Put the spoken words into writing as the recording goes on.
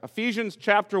Ephesians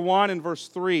chapter 1 and verse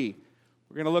 3.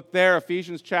 We're going to look there,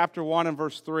 Ephesians chapter 1 and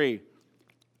verse 3.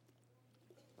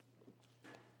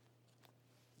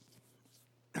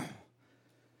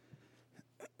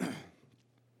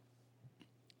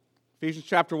 Ephesians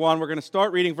chapter 1, we're going to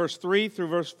start reading verse 3 through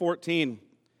verse 14.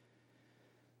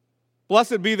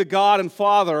 Blessed be the God and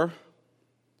Father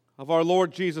of our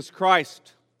Lord Jesus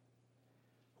Christ,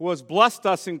 who has blessed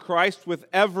us in Christ with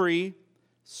every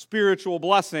spiritual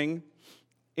blessing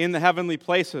in the heavenly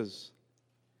places,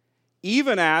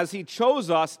 even as He chose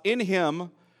us in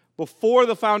Him before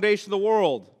the foundation of the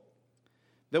world,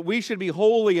 that we should be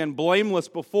holy and blameless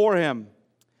before Him.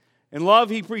 In love,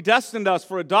 He predestined us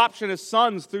for adoption as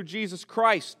sons through Jesus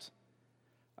Christ,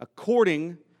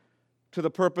 according to the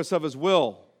purpose of His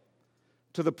will,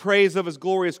 to the praise of His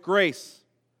glorious grace,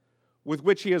 with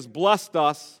which He has blessed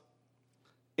us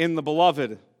in the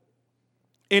Beloved.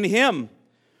 In Him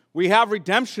we have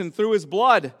redemption through His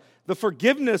blood, the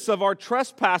forgiveness of our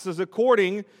trespasses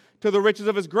according to the riches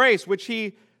of His grace, which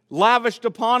He lavished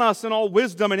upon us in all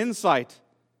wisdom and insight,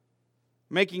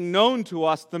 making known to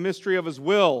us the mystery of His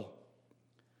will,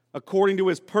 according to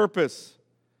His purpose,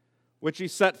 which He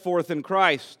set forth in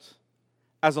Christ,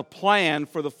 as a plan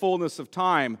for the fullness of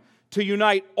time, to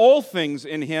unite all things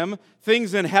in Him,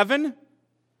 things in heaven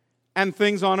and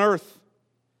things on earth.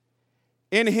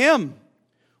 In Him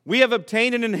we have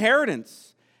obtained an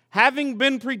inheritance, having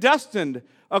been predestined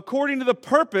according to the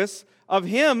purpose of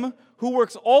Him who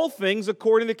works all things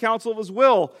according to the counsel of His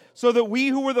will, so that we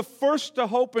who were the first to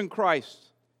hope in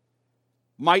Christ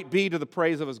might be to the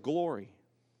praise of His glory.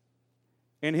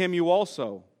 In Him you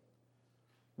also,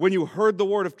 when you heard the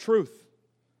word of truth,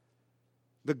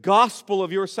 the gospel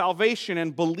of your salvation,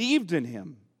 and believed in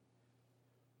Him,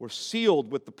 were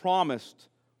sealed with the promised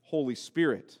Holy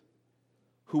Spirit,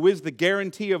 who is the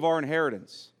guarantee of our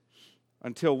inheritance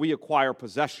until we acquire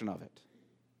possession of it,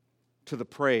 to the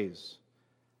praise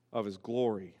of His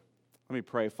glory. Let me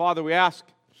pray. Father, we ask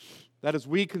that as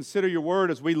we consider your word,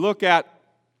 as we look at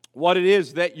what it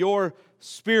is that your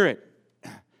Spirit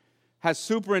has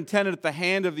superintended at the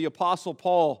hand of the Apostle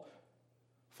Paul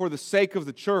for the sake of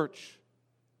the church,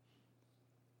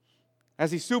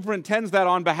 as he superintends that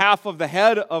on behalf of the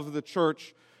head of the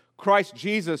church, Christ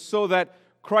Jesus, so that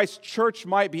Christ's church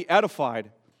might be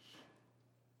edified,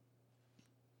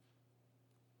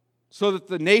 so that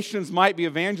the nations might be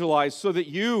evangelized, so that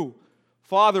you,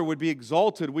 Father, would be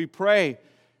exalted. We pray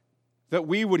that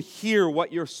we would hear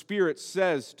what your Spirit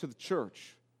says to the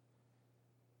church,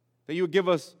 that you would give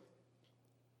us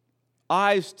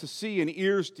eyes to see and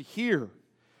ears to hear,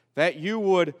 that you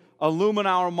would illumine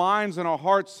our minds and our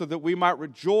hearts so that we might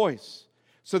rejoice,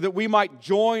 so that we might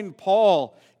join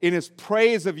Paul in his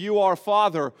praise of you, our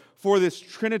Father, for this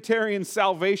Trinitarian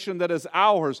salvation that is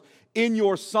ours in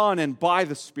your Son and by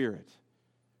the Spirit.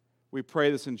 We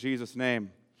pray this in Jesus'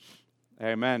 name.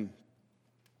 Amen.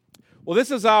 Well,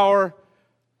 this is our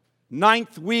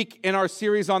 9th week in our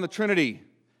series on the Trinity.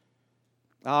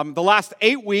 The last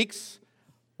 8 weeks,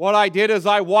 what I did is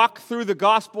I walked through the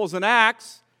Gospels and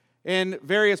Acts in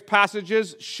various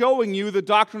passages showing you the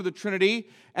doctrine of the Trinity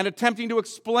and attempting to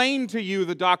explain to you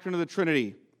the doctrine of the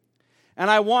Trinity. And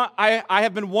I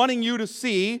have been wanting you to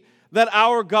see that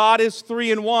our God is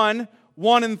 3 in 1,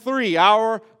 1 in 3.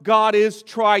 Our God is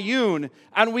triune.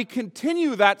 And we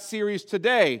continue that series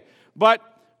today. But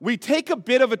we take a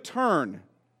bit of a turn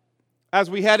as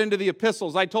we head into the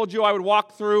epistles. I told you I would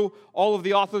walk through all of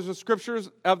the authors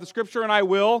of the Scripture, and I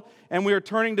will, and we are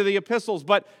turning to the epistles.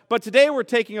 But today we're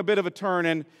taking a bit of a turn,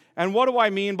 and what do I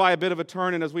mean by a bit of a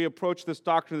turn and as we approach this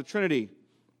doctrine of the Trinity?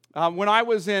 When I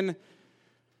was in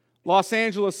Los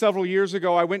Angeles several years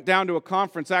ago, I went down to a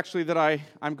conference, actually, that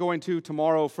I'm going to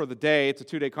tomorrow for the day. It's a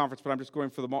 2-day conference, but I'm just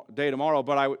going for the day tomorrow.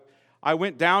 But I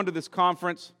went down to this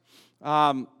conference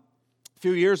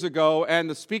few years ago, and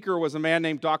the speaker was a man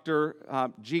named Dr.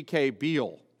 G.K.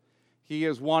 Beale. He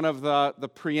is one of the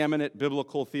preeminent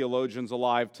biblical theologians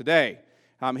alive today.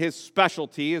 His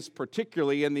specialty is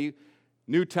particularly in the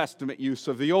New Testament use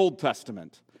of the Old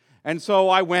Testament. And so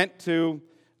I went to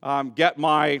get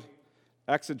my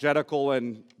exegetical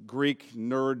and Greek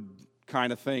nerd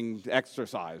kind of thing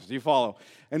exercised. Do you follow?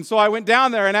 And so I went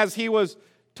down there, and as he was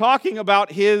talking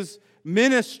about his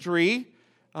ministry,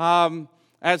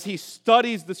 as he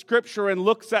studies the Scripture and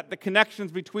looks at the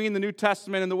connections between the New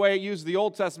Testament and the way it uses the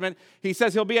Old Testament, he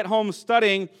says he'll be at home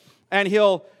studying, and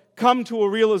he'll come to a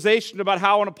realization about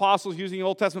how an apostle is using the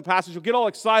Old Testament passage. He'll get all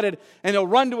excited, and he'll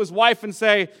run to his wife and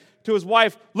say to his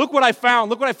wife, look what I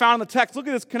found in the text, look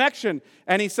at this connection.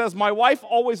 And he says, my wife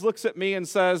always looks at me and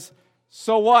says,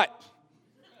 so what?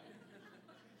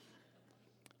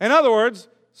 In other words,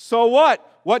 so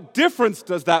what? What difference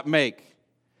does that make?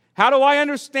 How do I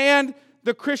understand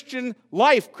the Christian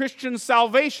life, Christian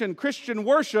salvation, Christian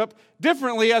worship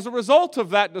differently as a result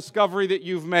of that discovery that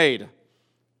you've made?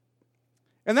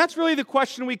 And that's really the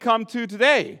question we come to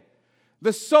today.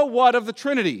 The so what of the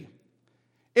Trinity.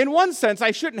 In one sense,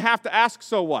 I shouldn't have to ask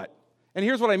so what. And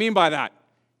here's what I mean by that.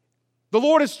 The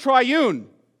Lord is triune.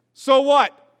 So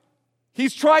what?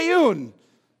 He's triune.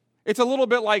 It's a little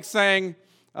bit like saying,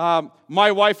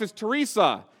 my wife is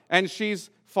Teresa, and she's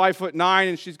 5'9",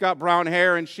 and she's got brown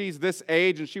hair, and she's this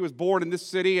age, and she was born in this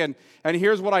city, and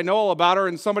here's what I know all about her,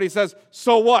 and somebody says,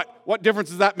 so what? What difference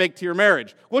does that make to your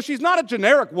marriage? Well, she's not a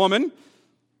generic woman.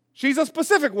 She's a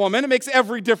specific woman. It makes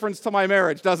every difference to my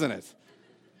marriage, doesn't it?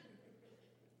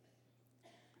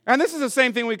 And this is the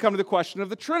same thing when we come to the question of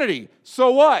the Trinity.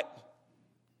 So what?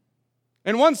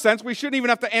 In one sense, we shouldn't even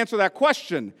have to answer that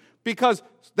question, because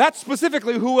that's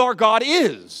specifically who our God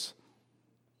is.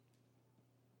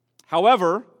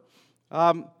 However,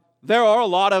 there are a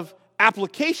lot of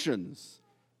applications,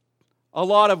 a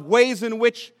lot of ways in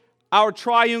which our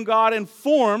triune God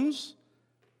informs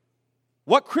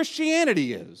what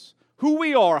Christianity is, who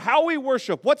we are, how we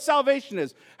worship, what salvation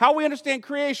is, how we understand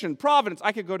creation, providence.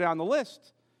 I could go down the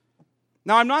list.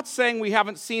 Now, I'm not saying we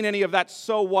haven't seen any of that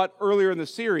so what earlier in the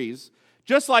series,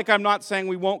 just like I'm not saying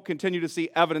we won't continue to see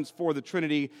evidence for the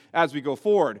Trinity as we go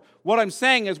forward. What I'm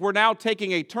saying is we're now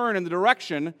taking a turn in the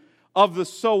direction of the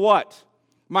so what.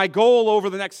 My goal over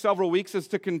the next several weeks is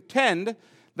to contend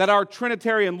that our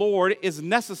Trinitarian Lord is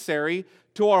necessary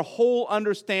to our whole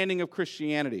understanding of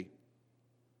Christianity.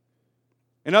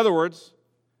 In other words,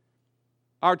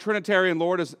 our Trinitarian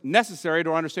Lord is necessary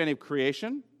to our understanding of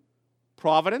creation,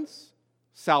 providence,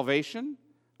 salvation,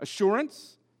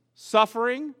 assurance,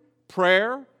 suffering,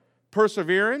 prayer,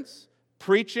 perseverance,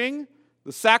 preaching,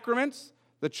 the sacraments,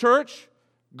 the church,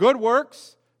 good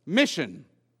works, mission.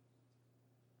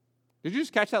 Did you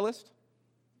just catch that list?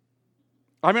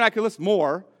 I mean, I could list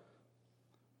more,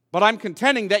 but I'm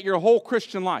contending that your whole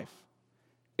Christian life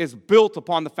is built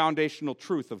upon the foundational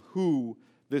truth of who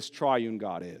this triune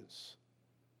God is.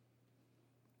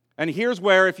 And here's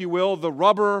where, if you will, the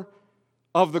rubber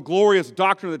of the glorious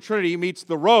doctrine of the Trinity meets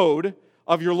the road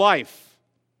of your life.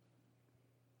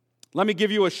 Let me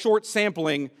give you a short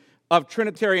sampling of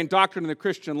Trinitarian doctrine in the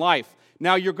Christian life.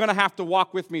 Now, you're going to have to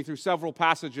walk with me through several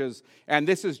passages, and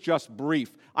this is just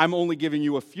brief. I'm only giving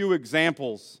you a few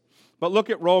examples. But look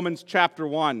at Romans chapter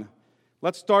 1.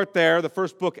 Let's start there, the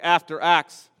first book after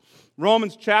Acts.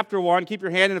 Romans chapter 1. Keep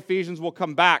your hand in Ephesians. We'll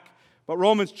come back. But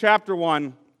Romans chapter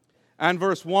 1 and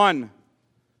verse 1.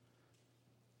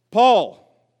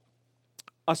 Paul,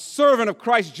 a servant of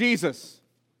Christ Jesus,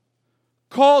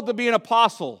 called to be an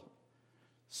apostle,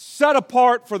 set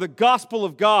apart for the gospel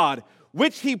of God,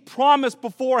 which he promised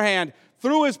beforehand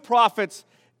through his prophets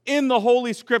in the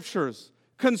Holy Scriptures.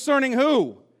 Concerning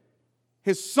who?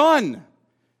 His Son.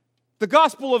 The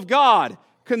gospel of God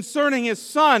concerning his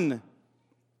Son,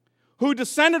 who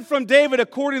descended from David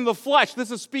according to the flesh.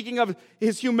 This is speaking of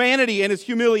his humanity and his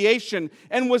humiliation,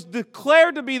 and was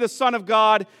declared to be the Son of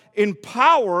God in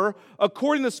power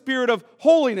according to the Spirit of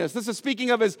holiness. This is speaking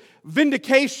of his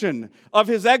vindication, of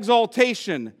his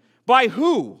exaltation. By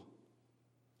who?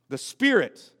 The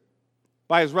Spirit.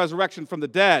 By his resurrection from the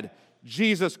dead,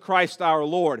 Jesus Christ our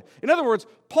Lord. In other words,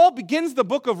 Paul begins the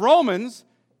book of Romans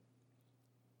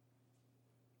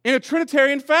in a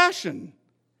Trinitarian fashion.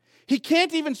 He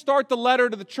can't even start the letter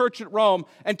to the church at Rome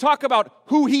and talk about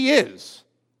who he is.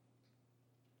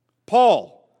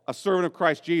 Paul, a servant of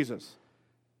Christ Jesus,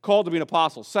 called to be an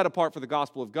apostle, set apart for the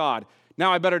gospel of God.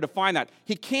 Now I better define that.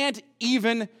 He can't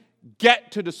even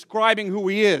get to describing who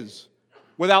he is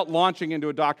without launching into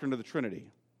a doctrine of the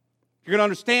Trinity. If you're going to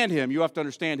understand him, you have to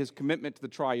understand his commitment to the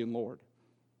triune Lord.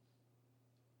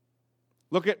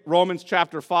 Look at Romans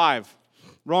chapter 5.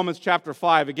 Romans chapter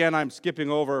 5. Again, I'm skipping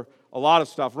over a lot of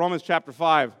stuff. Romans chapter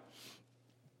 5.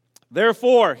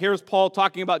 Therefore, here's Paul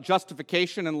talking about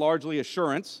justification and largely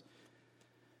assurance.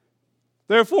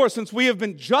 Therefore, since we have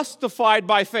been justified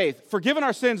by faith, forgiven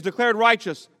our sins, declared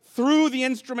righteous through the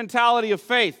instrumentality of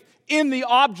faith in the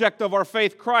object of our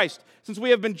faith, Christ, since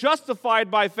we have been justified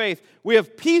by faith, we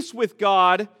have peace with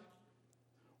God,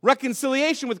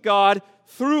 reconciliation with God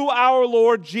through our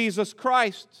Lord Jesus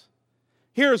Christ.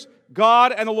 Here's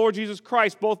God and the Lord Jesus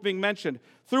Christ both being mentioned.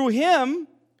 Through him,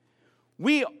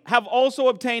 we have also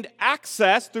obtained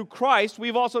access, through Christ,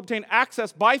 we've also obtained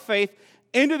access by faith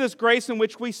into this grace in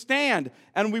which we stand,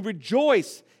 and we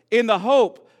rejoice in the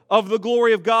hope of the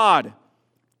glory of God.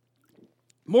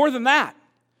 More than that,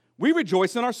 we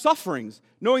rejoice in our sufferings,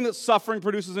 knowing that suffering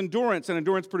produces endurance, and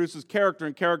endurance produces character,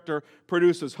 and character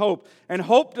produces hope. And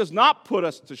hope does not put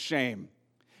us to shame.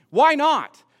 Why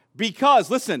not? Because,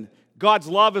 listen, God's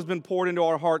love has been poured into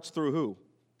our hearts through who?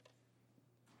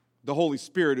 The Holy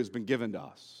Spirit has been given to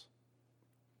us.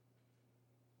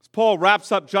 As Paul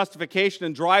wraps up justification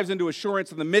and drives into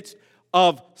assurance in the midst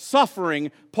of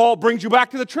suffering, Paul brings you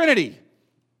back to the Trinity.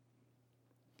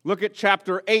 Look at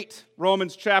chapter 8,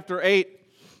 Romans chapter 8.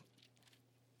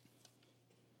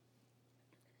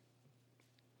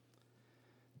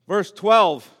 Verse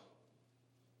 12.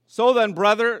 So then,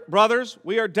 brothers,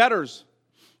 we are debtors,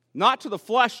 not to the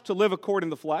flesh to live according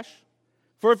to the flesh.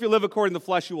 For if you live according to the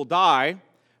flesh, you will die.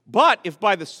 But if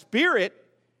by the Spirit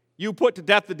you put to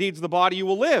death the deeds of the body, you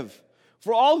will live.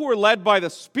 For all who are led by the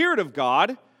Spirit of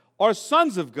God are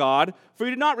sons of God. For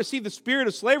you did not receive the spirit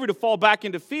of slavery to fall back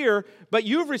into fear, but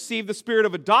you have received the spirit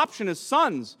of adoption as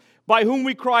sons, by whom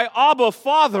we cry, Abba,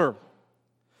 Father.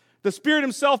 The Spirit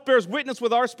himself bears witness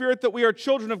with our spirit that we are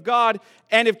children of God,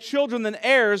 and if children, then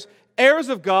heirs, heirs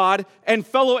of God, and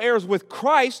fellow heirs with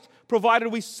Christ, provided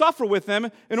we suffer with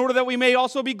him, in order that we may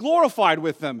also be glorified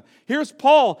with him. Here's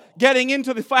Paul getting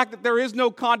into the fact that there is no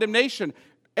condemnation.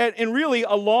 And really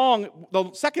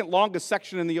the second longest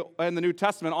section in the New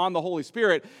Testament on the Holy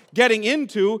Spirit, getting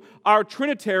into our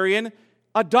Trinitarian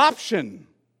adoption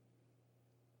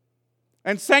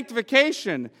and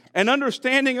sanctification and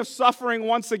understanding of suffering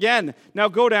once again. Now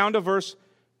go down to verse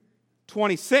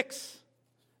 26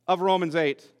 of Romans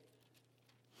 8.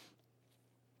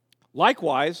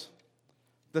 Likewise,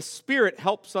 the Spirit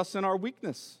helps us in our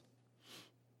weakness.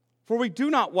 For we do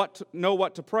not know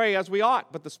what to pray as we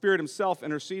ought, but the Spirit himself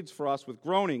intercedes for us with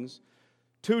groanings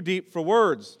too deep for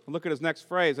words. Look at his next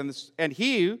phrase. And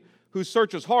he who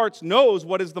searches hearts knows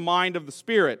what is the mind of the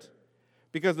Spirit,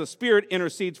 because the Spirit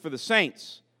intercedes for the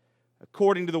saints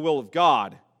according to the will of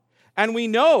God. And we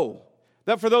know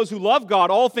that for those who love God,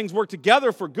 all things work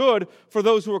together for good, for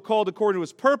those who are called according to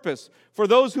his purpose. For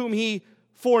those whom he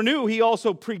foreknew, he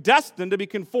also predestined to be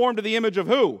conformed to the image of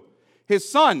who? His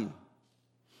Son,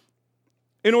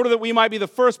 in order that we might be the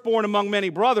firstborn among many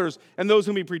brothers. And those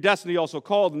whom he predestined, he also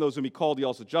called. And those whom he called, he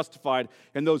also justified.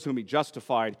 And those whom he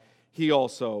justified, he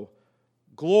also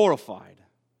glorified.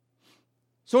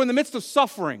 So in the midst of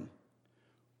suffering,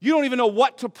 you don't even know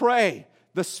what to pray.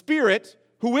 The Spirit,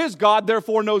 who is God,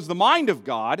 therefore knows the mind of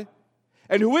God,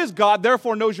 and who is God,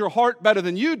 therefore knows your heart better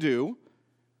than you do,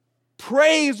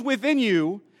 prays within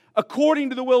you according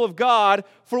to the will of God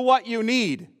for what you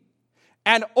need.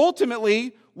 And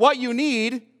ultimately, what you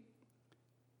need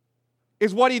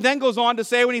is what he then goes on to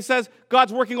say when he says,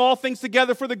 God's working all things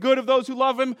together for the good of those who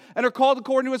love him and are called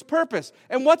according to his purpose.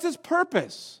 And what's his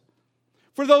purpose?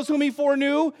 For those whom he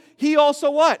foreknew, he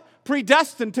also what?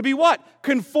 Predestined to be what?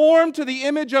 Conformed to the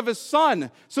image of his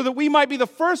Son, so that we might be the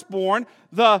firstborn,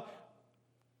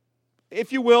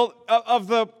 if you will, of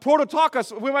the prototokos.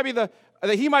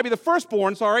 That he might be the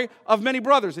firstborn, of many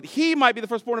brothers. That he might be the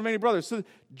firstborn of many brothers. So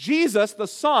Jesus, the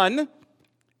Son,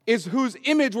 is whose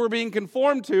image we're being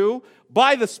conformed to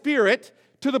by the Spirit,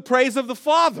 to the praise of the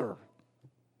Father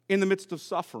in the midst of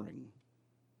suffering.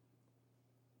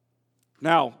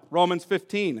 Now, Romans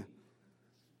 15.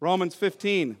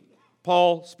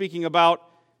 Paul speaking about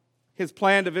his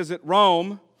plan to visit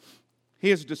Rome. He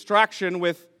has a distraction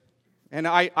with, and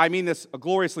I mean this, a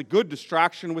gloriously good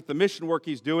distraction with the mission work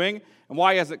he's doing, and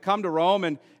why he hasn't come to Rome,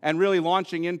 and really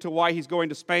launching into why he's going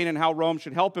to Spain and how Rome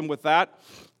should help him with that.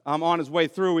 On his way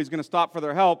through, he's going to stop for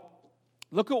their help.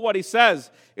 Look at what he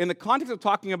says in the context of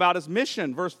talking about his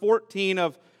mission, verse 14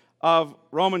 of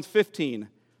Romans 15.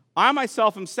 I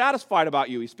myself am satisfied about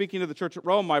you, he's speaking to the church at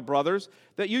Rome, my brothers,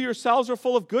 that you yourselves are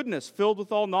full of goodness, filled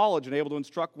with all knowledge, and able to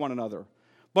instruct one another.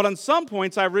 But on some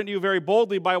points I've written to you very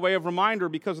boldly by way of reminder,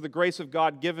 because of the grace of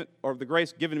God given, or the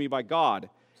grace given me by God.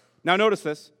 Now notice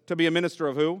this, to be a minister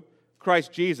of who?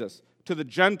 Christ Jesus, to the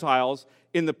Gentiles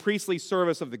in the priestly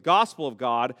service of the gospel of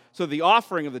God, so the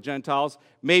offering of the Gentiles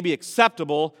may be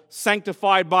acceptable,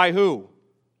 sanctified by who?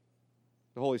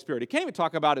 The Holy Spirit. He can't even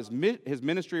talk about his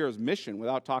ministry or his mission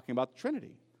without talking about the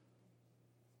Trinity.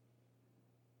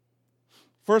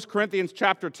 1 Corinthians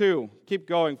chapter 2. Keep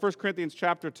going. 1 Corinthians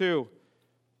chapter 2.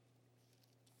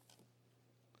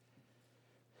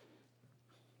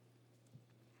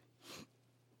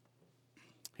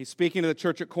 He's speaking to the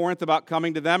church at Corinth about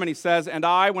coming to them, and he says, And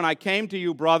I, when I came to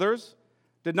you, brothers,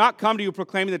 did not come to you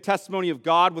proclaiming the testimony of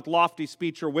God with lofty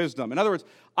speech or wisdom. In other words,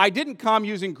 I didn't come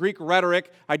using Greek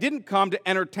rhetoric. I didn't come to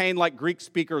entertain like Greek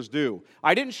speakers do.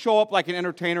 I didn't show up like an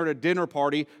entertainer at a dinner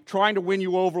party trying to win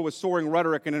you over with soaring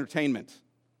rhetoric and entertainment.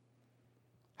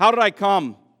 How did I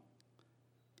come?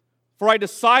 For I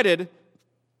decided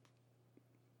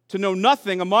to know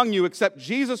nothing among you except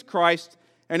Jesus Christ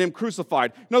and Him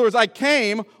crucified. In other words, I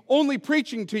came only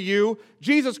preaching to you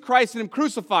Jesus Christ and Him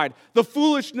crucified, the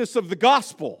foolishness of the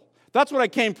gospel. That's what I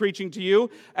came preaching to you.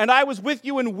 And I was with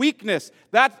you in weakness.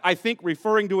 That, I think,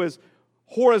 referring to His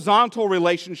horizontal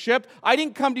relationship. I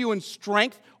didn't come to you in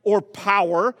strength or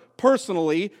power,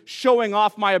 personally, showing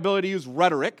off my ability to use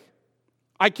rhetoric.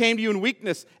 I came to you in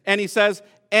weakness, and he says,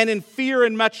 and in fear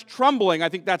and much trembling. I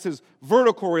think that's his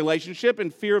vertical relationship, in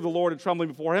fear of the Lord and trembling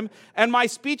before Him. And my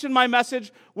speech and my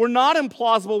message were not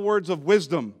implausible words of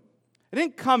wisdom. I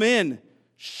didn't come in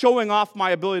showing off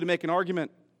my ability to make an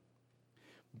argument,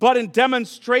 but in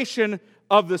demonstration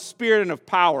of the Spirit and of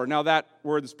power. Now that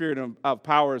word, the Spirit of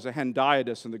power, is a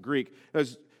hendiadys in the Greek.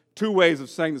 There's two ways of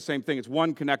saying the same thing. It's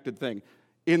one connected thing.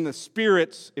 In the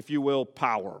Spirit's, if you will,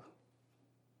 power.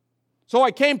 So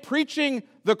I came preaching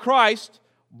the Christ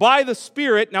by the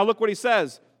Spirit. Now look what he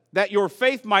says. That your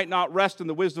faith might not rest in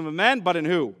the wisdom of men, but in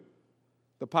who?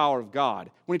 The power of God.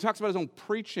 When he talks about his own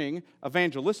preaching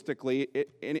evangelistically,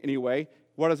 in any way,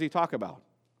 what does he talk about?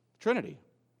 Trinity.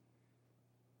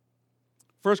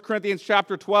 1 Corinthians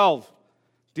chapter 12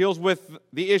 deals with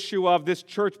the issue of this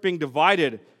church being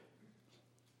divided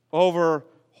over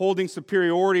holding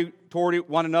superiority toward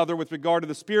one another with regard to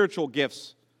the spiritual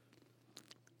gifts.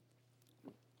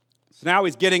 So now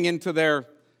he's getting into their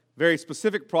very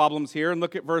specific problems here. And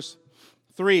look at verse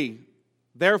 3.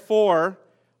 Therefore,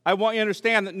 I want you to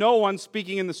understand that no one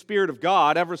speaking in the Spirit of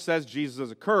God ever says Jesus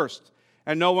is accursed.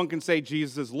 And no one can say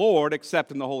Jesus is Lord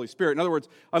except in the Holy Spirit. In other words,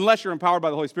 unless you're empowered by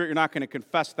the Holy Spirit, you're not going to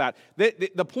confess that.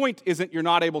 The point isn't you're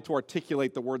not able to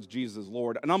articulate the words Jesus is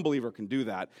Lord. An unbeliever can do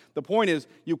that. The point is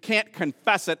you can't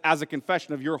confess it as a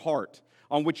confession of your heart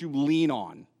on which you lean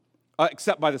on,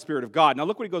 except by the Spirit of God. Now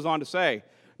look what he goes on to say.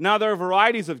 Now there are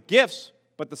varieties of gifts,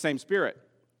 but the same Spirit.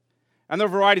 And there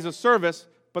are varieties of service,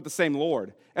 but the same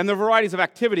Lord. And there are varieties of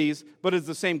activities, but it's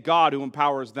the same God who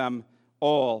empowers them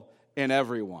all in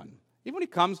everyone. Even when he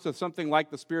comes to something like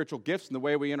the spiritual gifts and the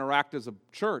way we interact as a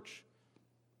church,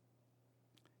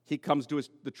 he comes to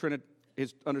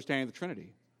his understanding of the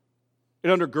Trinity. It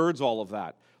undergirds all of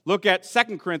that. Look at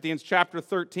 2 Corinthians chapter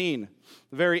 13,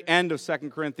 the very end of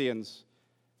 2 Corinthians.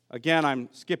 Again, I'm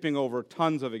skipping over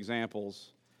tons of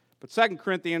examples. But 2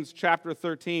 Corinthians chapter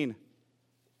 13,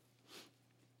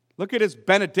 look at his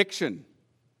benediction,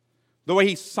 the way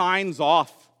he signs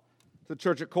off the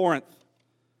church at Corinth.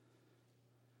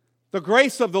 The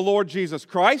grace of the Lord Jesus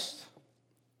Christ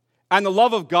and the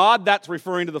love of God, that's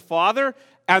referring to the Father,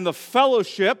 and the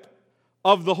fellowship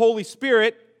of the Holy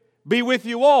Spirit be with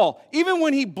you all. Even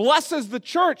when he blesses the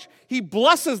church, he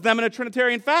blesses them in a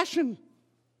Trinitarian fashion.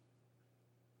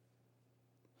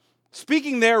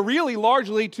 Speaking there really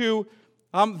largely to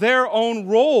their own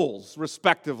roles,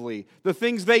 respectively, the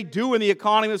things they do in the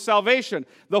economy of salvation.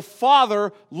 The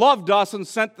Father loved us and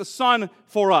sent the Son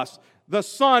for us. The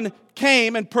Son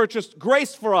came and purchased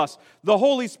grace for us. The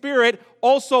Holy Spirit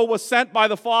also was sent by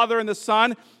the Father and the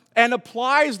Son and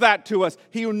applies that to us.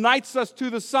 He unites us to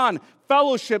the Son,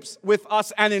 fellowships with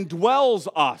us, and indwells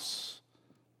us.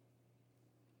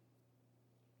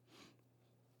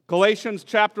 Galatians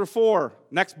chapter 4,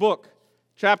 next book,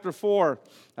 chapter 4,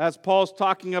 as Paul's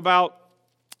talking about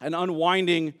an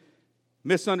unwinding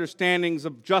misunderstandings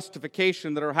of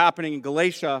justification that are happening in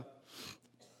Galatia.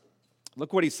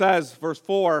 Look what he says, verse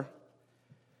 4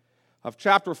 of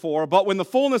chapter 4. But when the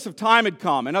fullness of time had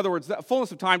come, in other words, the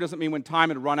fullness of time doesn't mean when time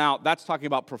had run out. That's talking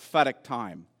about prophetic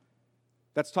time.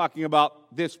 That's talking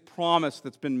about this promise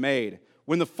that's been made.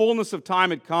 When the fullness of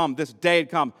time had come, this day had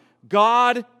come,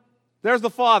 God, there's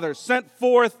the Father, sent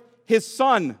forth His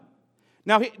Son.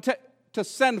 Now, to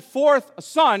send forth a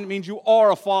son means you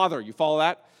are a father. You follow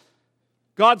that?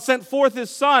 God sent forth His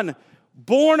Son,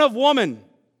 born of woman,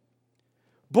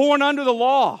 born under the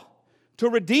law, to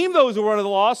redeem those who are under the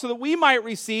law so that we might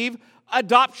receive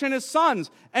adoption as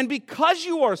sons. And because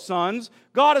you are sons,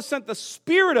 God has sent the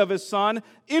Spirit of His Son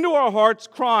into our hearts,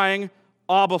 crying,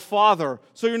 Abba, Father.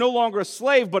 So you're no longer a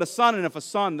slave, but a son, and if a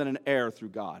son, then an heir through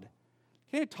God.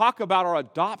 Can you talk about our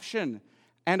adoption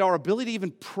and our ability to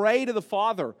even pray to the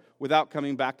Father without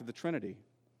coming back to the Trinity?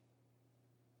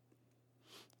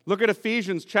 Look at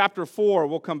Ephesians chapter 4.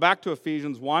 We'll come back to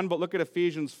Ephesians 1, but look at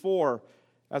Ephesians 4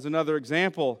 as another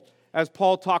example, as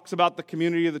Paul talks about the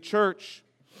community of the church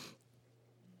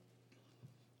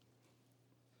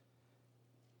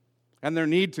and their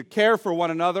need to care for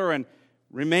one another and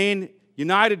remain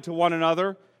united to one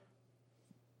another.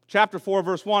 Chapter 4,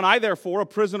 verse 1, I therefore, a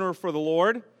prisoner for the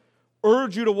Lord,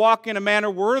 urge you to walk in a manner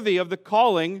worthy of the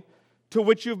calling to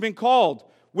which you've been called,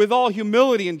 with all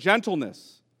humility and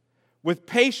gentleness, with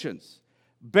patience,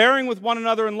 bearing with one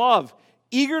another in love,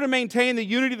 eager to maintain the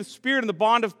unity of the Spirit and the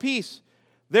bond of peace.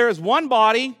 There is one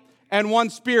body and one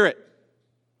Spirit,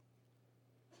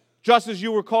 just as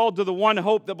you were called to the one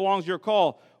hope that belongs to your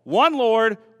call. One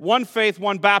Lord, one faith,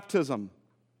 one baptism.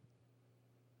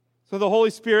 So the Holy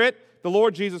Spirit, the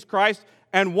Lord Jesus Christ,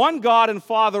 and one God and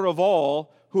Father of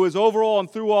all, who is over all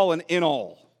and through all and in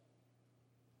all.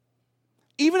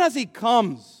 Even as he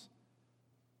comes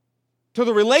to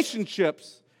the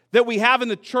relationships that we have in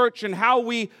the church and how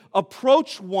we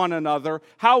approach one another,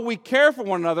 how we care for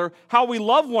one another, how we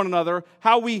love one another,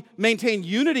 how we maintain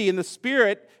unity in the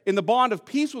Spirit, in the bond of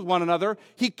peace with one another,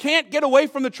 he can't get away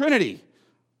from the Trinity.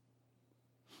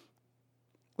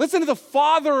 Listen, if the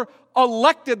Father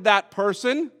elected that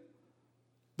person,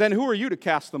 then who are you to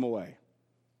cast them away?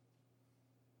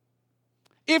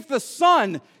 If the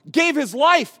Son gave his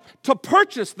life to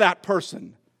purchase that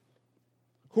person,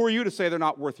 who are you to say they're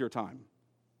not worth your time?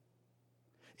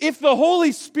 If the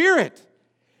Holy Spirit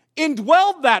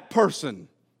indwelled that person,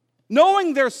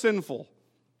 knowing they're sinful,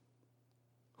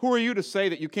 who are you to say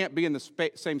that you can't be in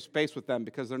the same space with them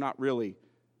because they're not really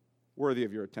worthy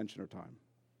of your attention or time?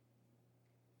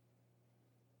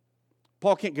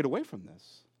 Paul can't get away from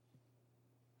this.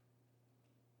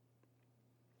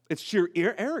 It's sheer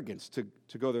arrogance to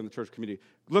go there in the church community.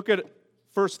 Look at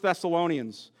 1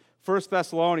 Thessalonians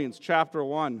chapter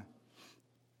 1.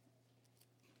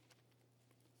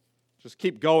 Just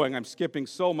keep going. I'm skipping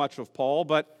so much of Paul,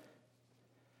 but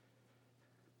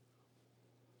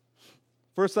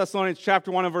 1 Thessalonians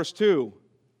chapter 1 and verse 2.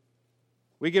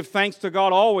 We give thanks to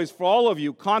God always for all of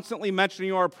you, constantly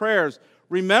mentioning our prayers,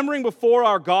 remembering before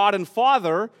our God and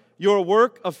Father your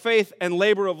work of faith and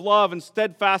labor of love and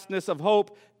steadfastness of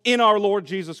hope in our Lord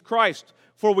Jesus Christ.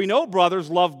 For we know,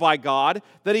 brothers, loved by God,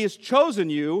 that he has chosen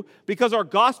you because our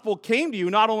gospel came to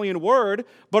you not only in word,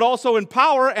 but also in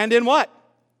power and in what?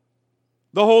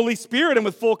 The Holy Spirit and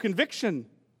with full conviction.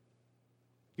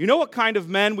 You know what kind of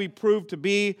men we proved to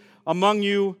be among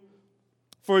you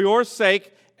for your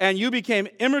sake, and you became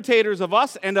imitators of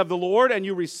us and of the Lord, and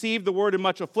you received the word in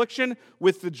much affliction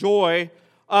with the joy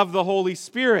of the Holy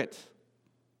Spirit.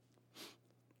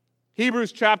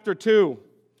 Hebrews chapter 2.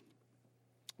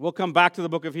 We'll come back to the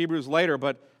book of Hebrews later,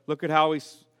 but look at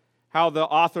how the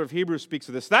author of Hebrews speaks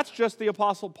of this. That's just the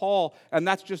Apostle Paul, and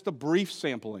that's just a brief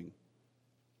sampling.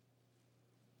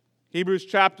 Hebrews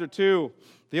chapter 2,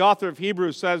 the author of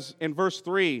Hebrews says in verse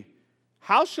 3,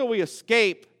 "How shall we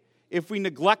escape if we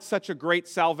neglect such a great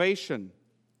salvation?"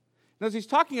 And as he's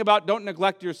talking about don't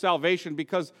neglect your salvation,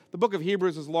 because the book of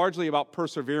Hebrews is largely about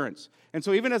perseverance. And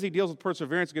so even as he deals with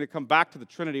perseverance, he's going to come back to the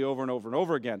Trinity over and over and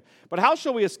over again. But how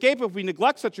shall we escape if we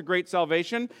neglect such a great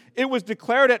salvation? It was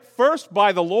declared at first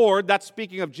by the Lord, that's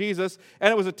speaking of Jesus,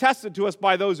 and it was attested to us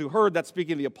by those who heard, that's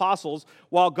speaking of the apostles,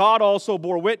 while God also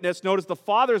bore witness. Notice the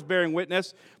Father's bearing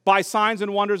witness by signs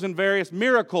and wonders and various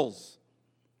miracles.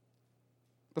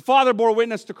 The Father bore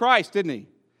witness to Christ, didn't he?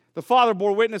 The Father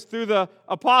bore witness through the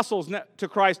apostles to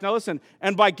Christ. Now listen,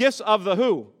 and by gifts of the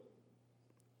who?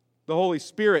 The Holy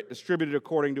Spirit distributed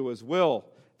according to his will.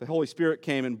 The Holy Spirit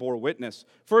came and bore witness.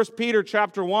 1 Peter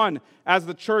chapter 1, as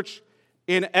the church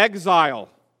in exile,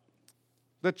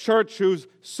 the church whose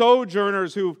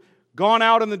sojourners who've gone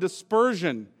out in the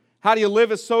dispersion. How do you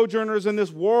live as sojourners in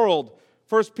this world?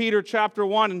 1 Peter chapter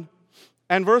 1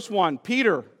 and verse 1,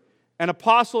 Peter, an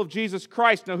apostle of Jesus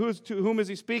Christ. Now to whom is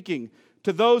he speaking?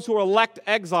 To those who are elect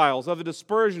exiles of the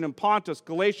dispersion in Pontus,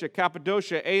 Galatia,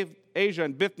 Cappadocia, Asia,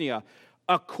 and Bithynia,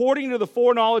 according to the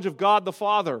foreknowledge of God the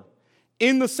Father,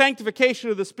 in the sanctification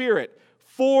of the Spirit,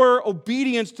 for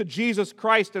obedience to Jesus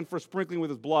Christ and for sprinkling with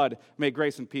his blood, may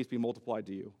grace and peace be multiplied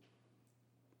to you.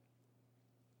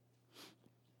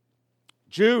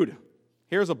 Jude,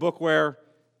 here's a book where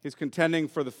he's contending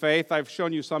for the faith. I've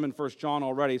shown you some in 1 John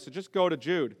already, so just go to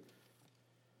Jude.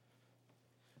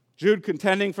 Jude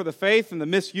contending for the faith and the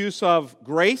misuse of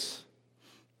grace,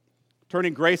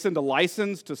 turning grace into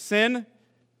license to sin.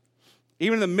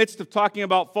 Even in the midst of talking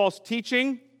about false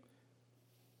teaching,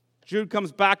 Jude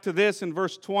comes back to this in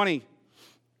verse 20.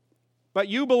 But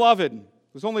you, beloved,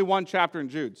 there's only one chapter in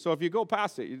Jude, so if you go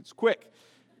past it, it's quick.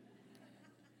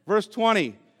 Verse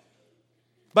 20.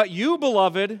 But you,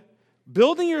 beloved,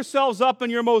 building yourselves up in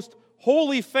your most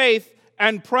holy faith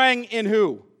and praying in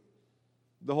who?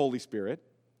 The Holy Spirit.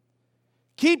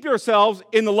 Keep yourselves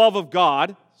in the love of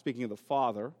God, speaking of the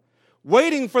Father,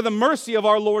 waiting for the mercy of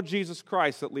our Lord Jesus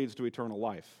Christ that leads to eternal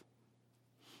life.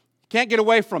 Can't get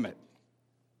away from it.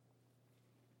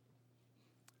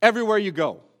 Everywhere you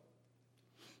go.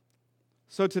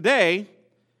 So today,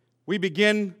 we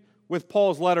begin with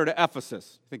Paul's letter to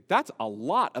Ephesus. I think that's a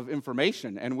lot of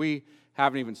information, and we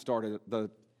haven't even started the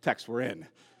text we're in.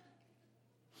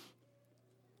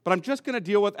 But I'm just going to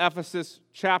deal with Ephesians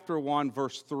chapter 1,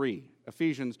 verse 3.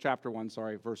 Ephesians chapter 1,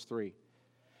 verse 3.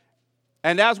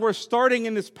 And as we're starting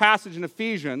in this passage in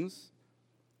Ephesians,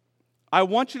 I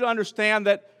want you to understand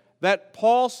that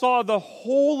Paul saw the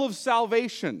whole of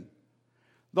salvation.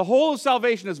 The whole of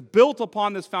salvation is built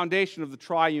upon this foundation of the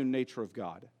triune nature of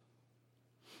God.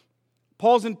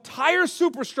 Paul's entire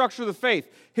superstructure of the faith,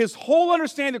 his whole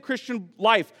understanding of Christian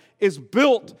life, is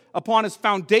built upon his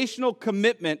foundational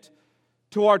commitment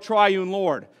to our triune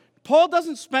Lord. Paul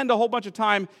doesn't spend a whole bunch of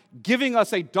time giving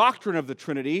us a doctrine of the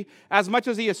Trinity as much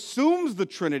as he assumes the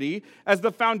Trinity as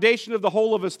the foundation of the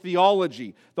whole of his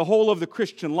theology, the whole of the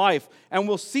Christian life. And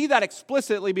we'll see that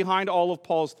explicitly behind all of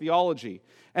Paul's theology.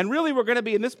 And really, we're going to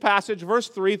be in this passage, verse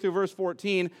 3 through verse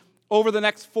 14, over the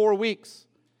next 4 weeks,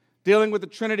 dealing with the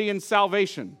Trinity and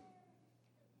salvation.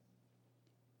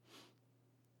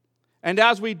 And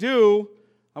as we do,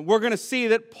 we're going to see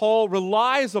that Paul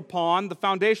relies upon the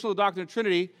foundational doctrine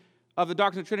of the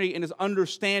doctrine of Trinity in his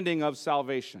understanding of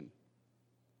salvation.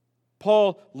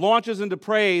 Paul launches into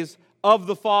praise of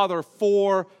the Father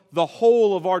for the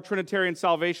whole of our Trinitarian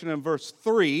salvation in verse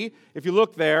 3. If you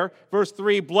look there, verse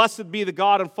 3, "Blessed be the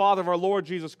God and Father of our Lord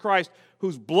Jesus Christ,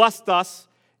 who's blessed us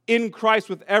in Christ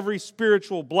with every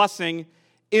spiritual blessing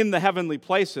in the heavenly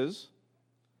places."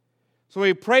 So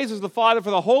he praises the Father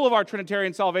for the whole of our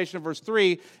Trinitarian salvation in verse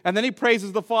 3, and then he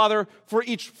praises the Father for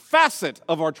each facet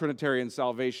of our Trinitarian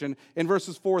salvation in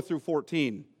verses 4 through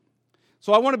 14.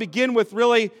 So I want to begin with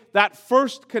really that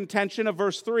first contention of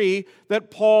verse 3, that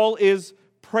Paul is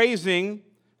praising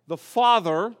the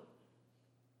Father.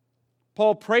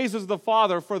 Paul praises the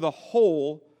Father for the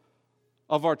whole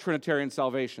of our Trinitarian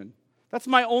salvation. That's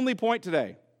my only point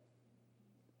today.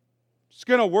 Just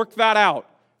going to work that out.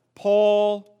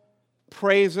 Paul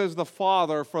praises the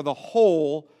Father for the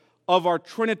whole of our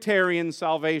Trinitarian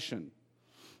salvation.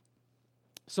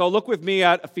 So look with me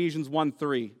at Ephesians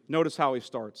 1:3. Notice how he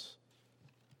starts.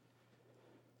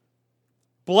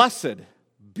 Blessed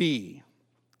be.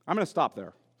 I'm going to stop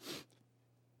there.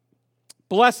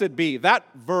 Blessed be. That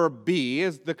verb be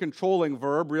is the controlling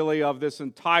verb, really, of this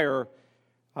entire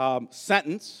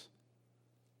sentence.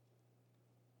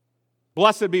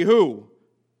 Blessed be who?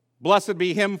 Blessed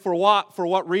be him for what? For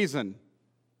what reason?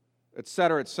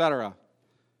 Etc., etc.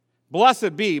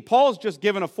 Blessed be. Paul's just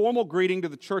given a formal greeting to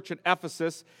the church at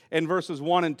Ephesus in verses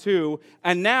 1 and 2.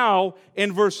 And now,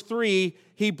 in verse 3,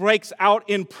 he breaks out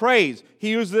in praise.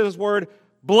 He uses this word,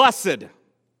 blessed.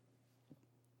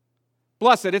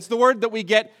 Blessed. It's the word that we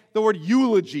get the word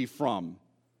eulogy from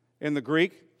in the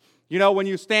Greek. You know, when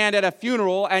you stand at a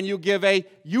funeral and you give a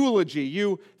eulogy,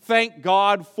 you thank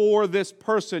God for this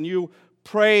person. You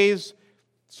praise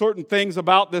certain things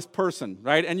about this person,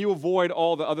 right? And you avoid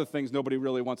all the other things nobody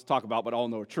really wants to talk about, but all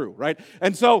know are true, right?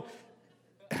 And so,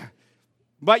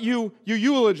 but you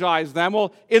eulogize them.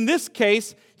 Well, in this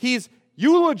case, he's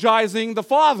eulogizing the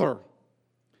Father.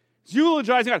 He's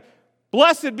eulogizing God.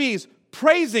 Blessed be. He's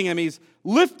praising him. He's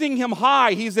lifting him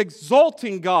high. He's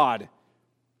exalting God.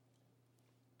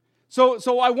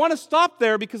 So I want to stop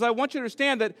there because I want you to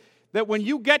understand that when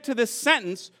you get to this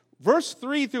sentence, verse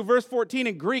 3 through verse 14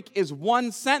 in Greek is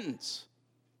one sentence.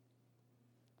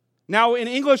 Now, in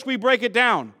English, we break it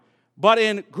down. But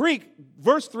in Greek,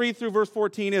 verse 3 through verse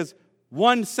 14 is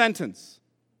one sentence.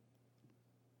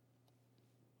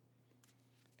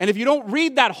 And if you don't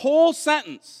read that whole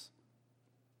sentence,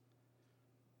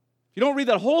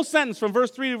 from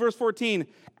verse 3 to verse 14,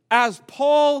 as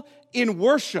Paul in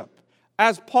worship,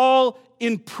 as Paul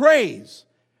in praise,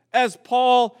 as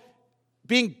Paul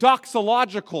being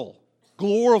doxological,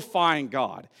 glorifying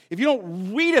God. If you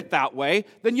don't read it that way,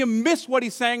 then you miss what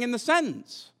he's saying in the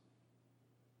sentence.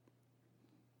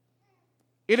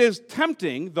 It is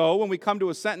tempting, though, when we come to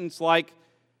a sentence like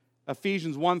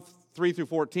Ephesians 1, 3 through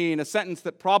 14, a sentence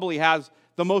that probably has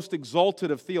the most exalted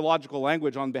of theological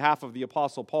language on behalf of the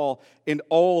Apostle Paul in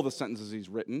all the sentences he's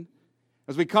written.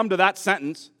 As we come to that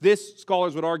sentence, this,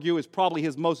 scholars would argue, is probably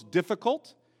his most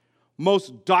difficult,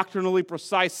 most doctrinally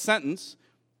precise sentence.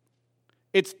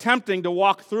 It's tempting to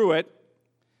walk through it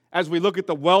as we look at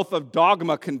the wealth of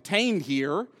dogma contained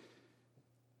here,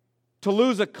 to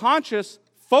lose a conscious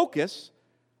focus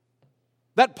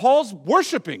that Paul's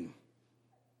worshiping.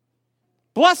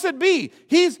 Blessed be.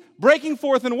 He's breaking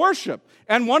forth in worship.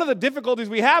 And one of the difficulties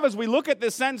we have as we look at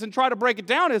this sentence and try to break it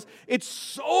down is it's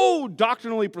so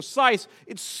doctrinally precise,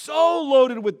 it's so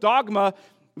loaded with dogma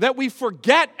that we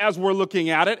forget as we're looking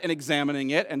at it and examining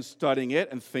it and studying it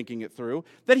and thinking it through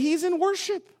that he's in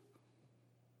worship.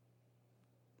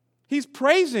 He's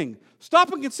praising.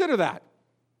 Stop and consider that.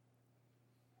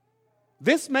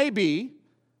 This may be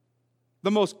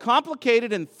the most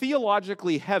complicated and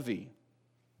theologically heavy,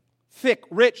 thick,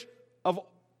 rich of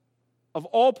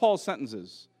all Paul's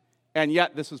sentences. And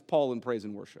yet, this is Paul in praise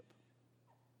and worship.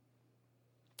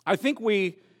 I think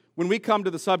when we come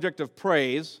to the subject of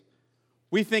praise,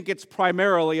 we think it's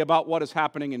primarily about what is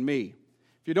happening in me.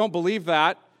 If you don't believe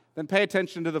that, then pay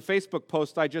attention to the Facebook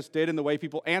post I just did and the way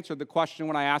people answered the question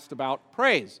when I asked about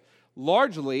praise.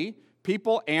 Largely,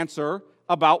 people answer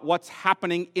about what's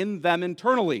happening in them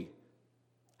internally.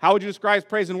 How would you describe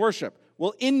praise and worship?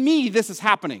 Well, in me, this is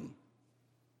happening.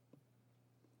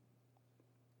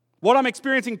 What I'm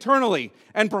experiencing internally,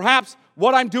 and perhaps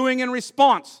what I'm doing in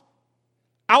response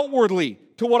outwardly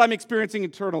to what I'm experiencing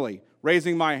internally.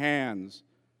 Raising my hands.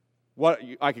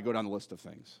 I could go down the list of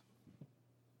things.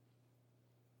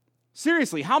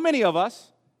 Seriously, how many of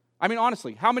us,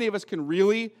 honestly, how many of us can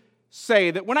really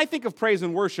say that when I think of praise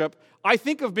and worship, I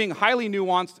think of being highly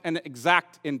nuanced and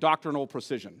exact in doctrinal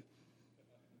precision?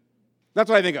 That's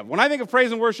what I think of. When I think of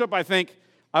praise and worship, I think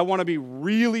I want to be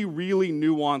really, really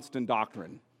nuanced in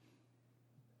doctrine.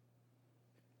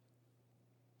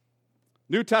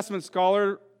 New Testament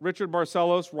scholar Richard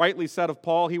Barcellos rightly said of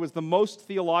Paul, he was the most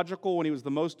theological when he was the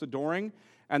most adoring,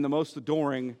 and the most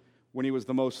adoring when he was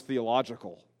the most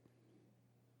theological.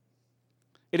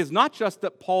 It is not just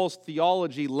that Paul's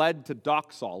theology led to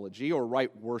doxology or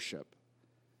right worship.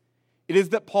 It is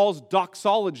that Paul's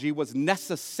doxology was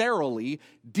necessarily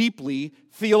deeply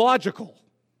theological.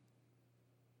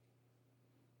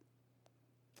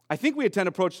 I think we tend to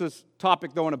approach this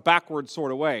topic, though, in a backward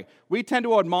sort of way. We tend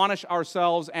to admonish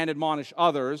ourselves and admonish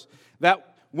others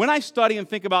that when I study and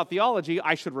think about theology,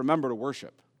 I should remember to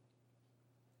worship.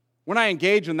 When I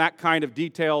engage in that kind of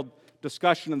detailed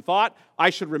discussion and thought, I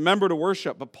should remember to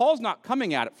worship. But Paul's not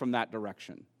coming at it from that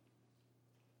direction.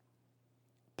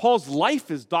 Paul's life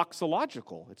is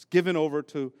doxological. It's given over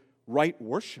to right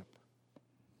worship.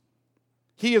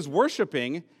 He is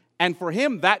worshiping, and for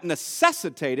him, that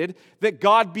necessitated that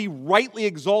God be rightly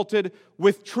exalted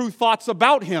with true thoughts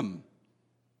about him.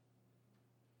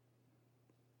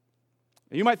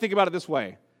 And you might think about it this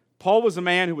way. Paul was a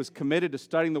man who was committed to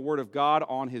studying the Word of God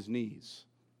on his knees.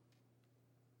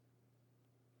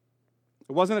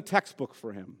 It wasn't a textbook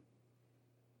for him.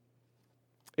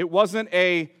 It wasn't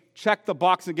a check the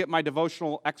box and get my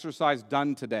devotional exercise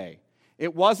done today.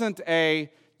 It wasn't a,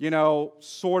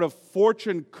 sort of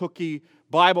fortune cookie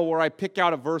Bible where I pick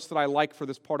out a verse that I like for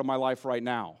this part of my life right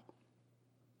now.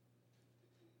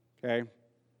 Okay?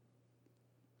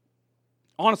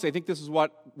 Honestly, I think this is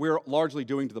what we're largely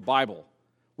doing to the Bible.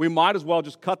 We might as well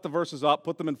just cut the verses up,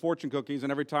 put them in fortune cookies,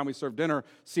 and every time we serve dinner,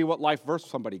 see what life verse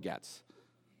somebody gets.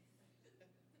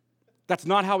 That's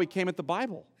not how he came at the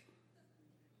Bible.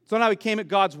 It's not how he came at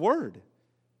God's Word.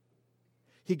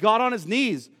 He got on his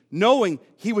knees knowing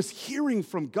he was hearing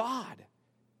from God.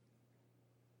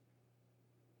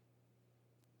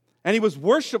 And he was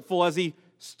worshipful as he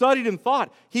studied and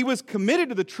thought. He was committed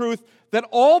to the truth that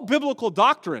all biblical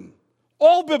doctrine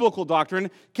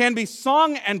can be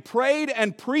sung and prayed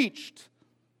and preached.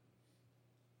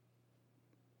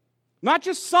 Not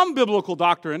just some biblical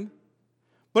doctrine,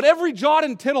 but every jot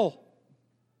and tittle.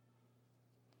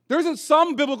 There isn't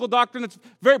some biblical doctrine that's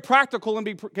very practical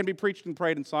and can be preached and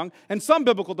prayed and sung, and some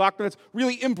biblical doctrine that's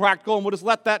really impractical and we'll just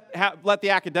let the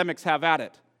academics have at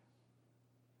it.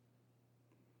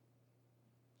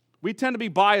 We tend to be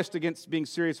biased against being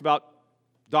serious about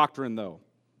doctrine, though.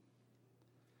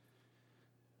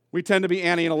 We tend to be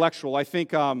anti-intellectual. I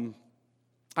think,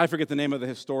 I forget the name of the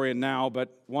historian now,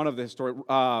 but one of the historians,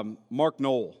 Mark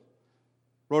Knoll,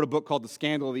 wrote a book called The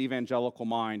Scandal of the Evangelical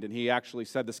Mind, and he actually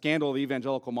said the scandal of the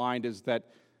evangelical mind is that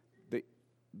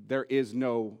there is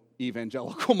no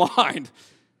evangelical mind.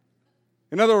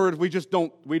 In other words, we just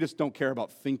don't care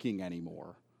about thinking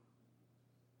anymore.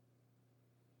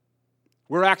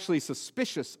 We're actually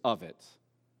suspicious of it.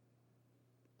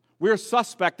 We're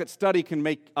suspect that study can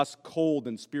make us cold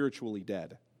and spiritually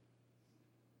dead.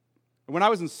 When I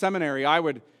was in seminary, I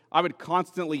would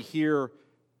constantly hear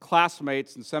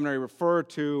classmates in seminary refer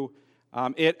to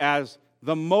it as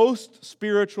the most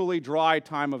spiritually dry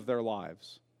time of their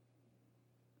lives.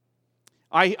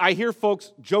 I hear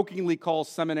folks jokingly call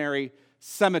seminary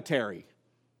cemetery,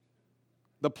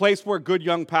 the place where good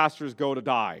young pastors go to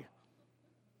die.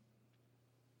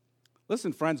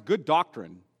 Listen, friends, good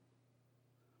doctrine,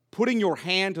 putting your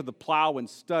hand to the plow and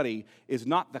study is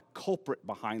not the culprit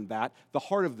behind that. The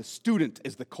heart of the student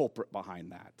is the culprit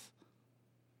behind that.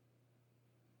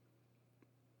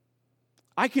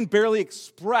 I can barely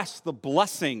express the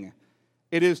blessing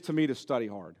it is to me to study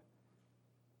hard,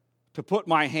 to put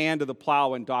my hand to the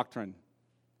plow in doctrine.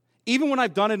 Even when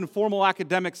I've done it in formal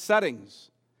academic settings,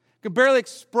 can barely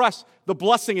express the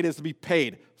blessing it is to be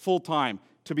paid full time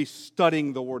to be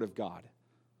studying the Word of God.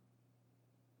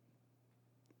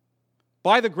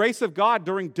 By the grace of God,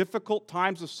 during difficult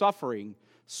times of suffering,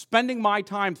 spending my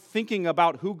time thinking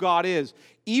about who God is,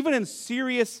 even in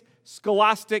serious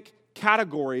scholastic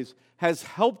categories, has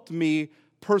helped me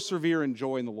persevere in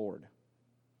joy in the Lord.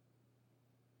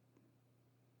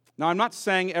 Now, I'm not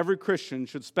saying every Christian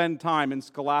should spend time in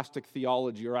scholastic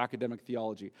theology or academic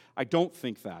theology. I don't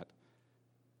think that.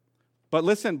 But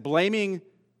listen, blaming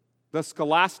the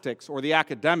scholastics or the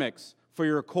academics for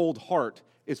your cold heart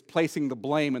is placing the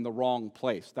blame in the wrong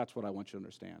place. That's what I want you to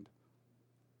understand.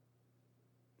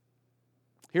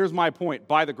 Here's my point.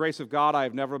 By the grace of God, I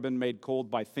have never been made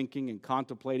cold by thinking and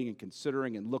contemplating and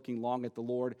considering and looking long at the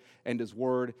Lord and His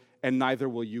Word, and neither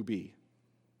will you be.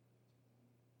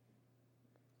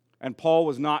 And Paul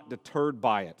was not deterred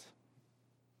by it.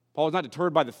 Paul was not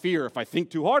deterred by the fear. If I think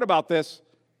too hard about this,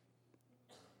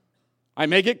 I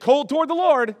may get cold toward the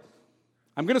Lord.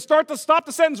 I'm going to stop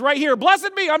the sentence right here.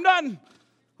 Blessed be, I'm done.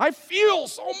 I feel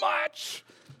so much.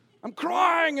 I'm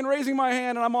crying and raising my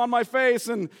hand and I'm on my face,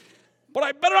 but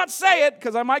I better not say it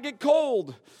because I might get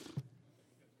cold.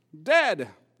 Dead.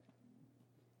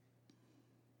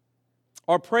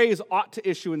 Our praise ought to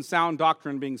issue in sound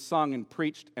doctrine being sung and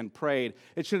preached and prayed.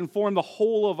 It should inform the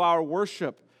whole of our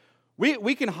worship.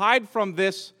 We can hide from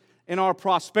this in our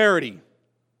prosperity.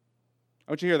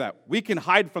 I want you to hear that. We can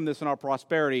hide from this in our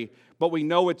prosperity, but we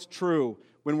know it's true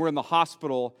when we're in the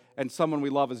hospital and someone we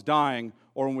love is dying,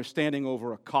 or when we're standing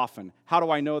over a coffin. How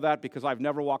do I know that? Because I've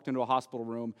never walked into a hospital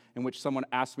room in which someone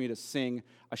asked me to sing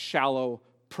a shallow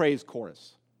praise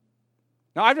chorus.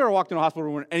 Now, I've never walked into a hospital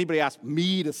room where anybody asked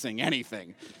me to sing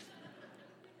anything,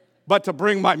 but to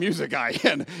bring my music guy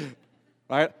in,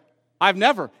 right? I've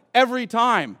never. Every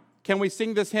time, can we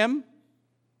sing this hymn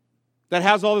that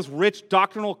has all this rich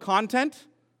doctrinal content?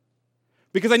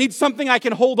 Because I need something I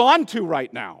can hold on to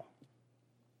right now.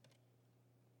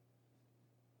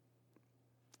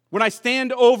 When I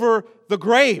stand over the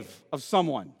grave of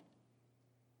someone,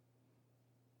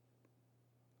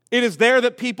 it is there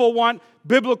that people want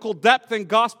biblical depth and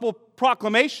gospel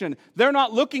proclamation. They're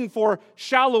not looking for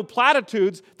shallow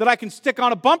platitudes that I can stick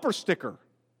on a bumper sticker.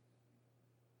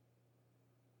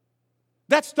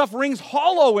 That stuff rings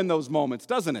hollow in those moments,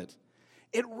 doesn't it?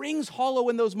 It rings hollow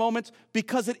in those moments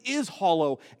because it is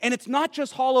hollow. And it's not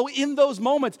just hollow in those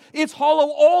moments. It's hollow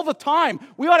all the time.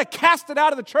 We ought to cast it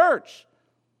out of the church.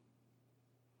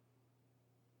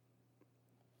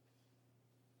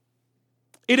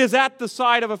 It is at the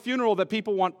side of a funeral that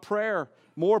people want prayer,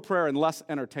 more prayer and less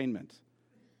entertainment.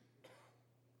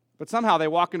 But somehow they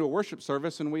walk into a worship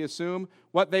service and we assume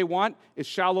what they want is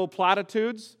shallow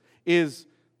platitudes, is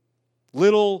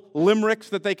little limericks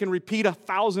that they can repeat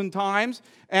 1,000 times,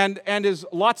 and is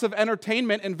lots of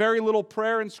entertainment and very little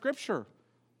prayer and scripture.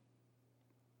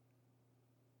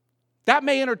 That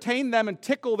may entertain them and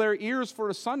tickle their ears for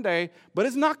a Sunday, but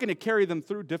it's not going to carry them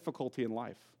through difficulty in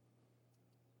life.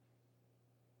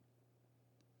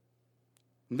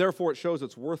 And therefore, it shows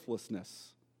its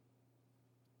worthlessness.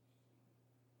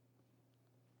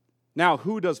 Now,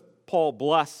 who does Paul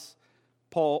bless,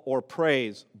 or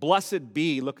praise? Blessed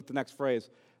be, look at the next phrase,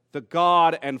 the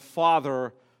God and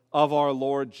Father of our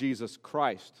Lord Jesus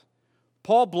Christ.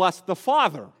 Paul blessed the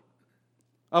Father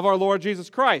of our Lord Jesus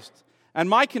Christ. And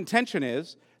my contention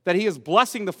is that he is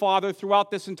blessing the Father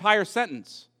throughout this entire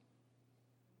sentence.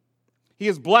 He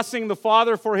is blessing the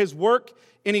Father for His work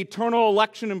in eternal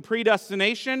election and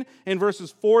predestination in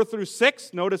verses 4 through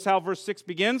 6. Notice how verse 6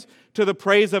 begins, to the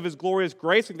praise of His glorious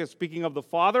grace. I think that's speaking of the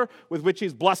Father, with which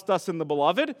He's blessed us in the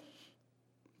Beloved.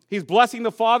 He's blessing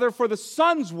the Father for the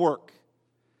Son's work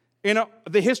in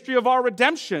the history of our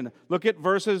redemption. Look at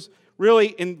verses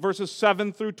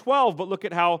 7 through 12, but look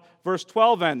at how verse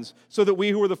 12 ends. So that we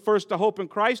who were the first to hope in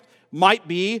Christ might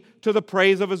be to the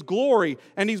praise of His glory.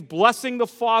 And He's blessing the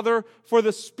Father for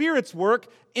the Spirit's work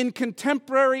in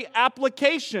contemporary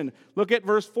application. Look at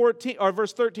verse 13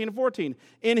 and 14.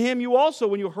 In Him you also,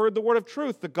 when you heard the word of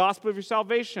truth, the gospel of your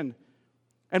salvation,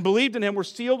 and believed in Him, were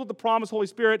sealed with the promised Holy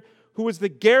Spirit, who is the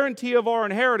guarantee of our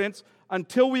inheritance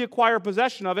until we acquire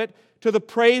possession of it, to the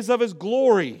praise of His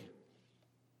glory.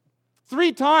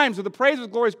 3 times of the praise of His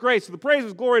glorious grace, to the praise of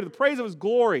His glory, to the praise of His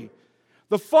glory.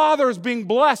 The Father is being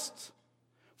blessed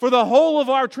for the whole of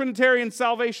our Trinitarian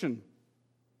salvation.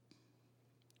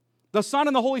 The Son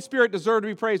and the Holy Spirit deserve to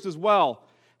be praised as well.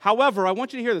 However, I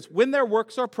want you to hear this. When their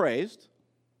works are praised,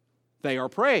 they are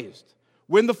praised.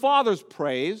 When the Father's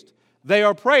praised, they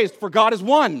are praised, for God is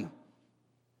one.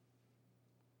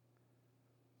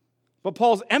 But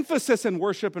Paul's emphasis in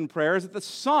worship and prayer is that the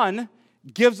Son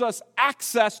gives us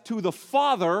access to the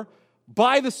Father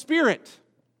by the Spirit.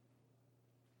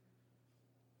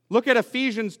 Look at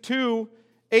Ephesians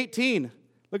 2:18.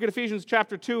 Look at Ephesians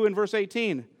chapter 2 and verse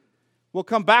 18. We'll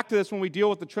come back to this when we deal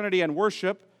with the Trinity and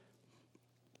worship,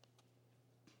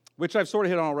 which I've sort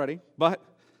of hit on already. But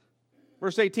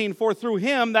verse 18, for through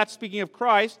him, that's speaking of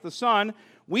Christ, the Son,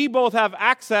 we both have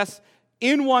access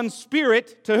in one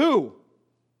Spirit to who?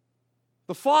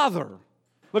 The Father.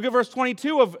 Look at verse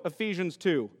 22 of Ephesians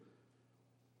 2.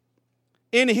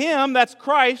 In him, that's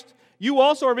Christ, you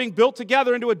also are being built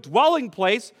together into a dwelling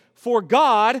place for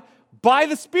God by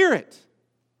the Spirit.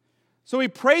 So he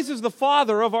praises the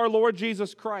Father of our Lord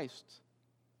Jesus Christ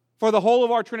for the whole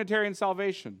of our Trinitarian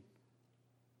salvation.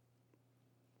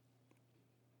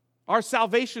 Our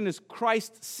salvation is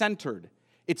Christ-centered.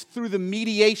 It's through the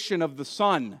mediation of the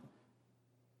Son,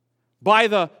 by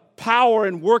the power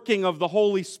and working of the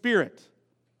Holy Spirit,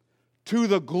 to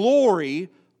the glory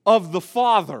of the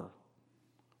Father.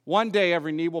 One day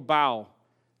every knee will bow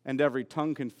and every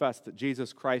tongue confess that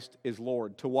Jesus Christ is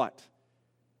Lord. To what?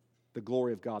 The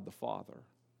glory of God the Father.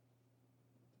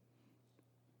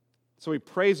 So he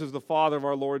praises the Father of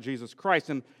our Lord Jesus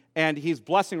Christ, and he's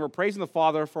blessing or praising the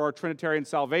Father for our Trinitarian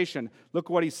salvation. Look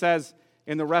what he says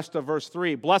in the rest of verse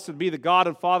 3. Blessed be the God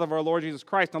and Father of our Lord Jesus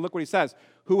Christ. Now look what he says.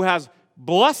 Who has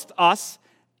blessed us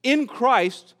in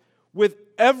Christ with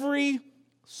every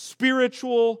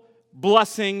spiritual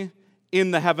blessing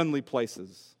in the heavenly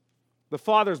places. The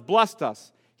Father's blessed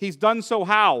us. He's done so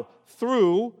how?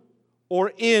 Through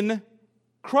or in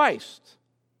Christ.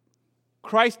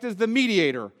 Christ is the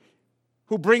mediator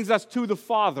who brings us to the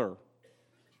Father.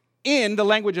 In, the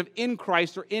language of in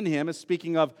Christ or in him is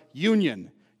speaking of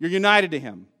union. You're united to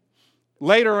him.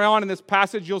 Later on in this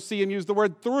passage, you'll see him use the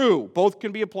word through. Both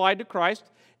can be applied to Christ.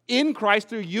 In Christ,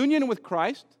 through union with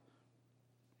Christ.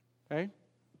 Okay?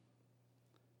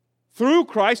 Through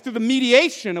Christ, through the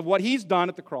mediation of what he's done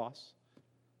at the cross.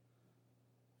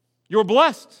 You're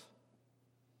blessed.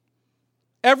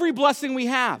 Every blessing we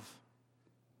have.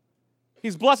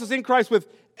 He's blessed us in Christ with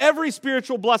every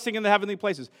spiritual blessing in the heavenly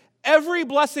places. Every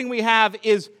blessing we have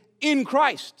is in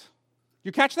Christ.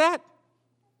 You catch that?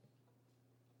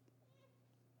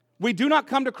 We do not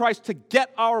come to Christ to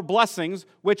get our blessings,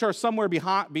 which are somewhere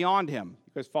beyond him.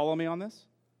 You guys follow me on this?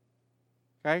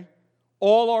 Okay?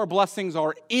 All our blessings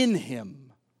are in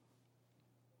him.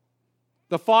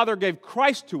 The Father gave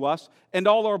Christ to us, and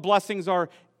all our blessings are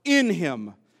in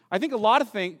him. I think a lot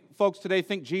of folks today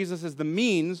think Jesus is the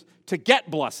means to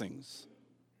get blessings,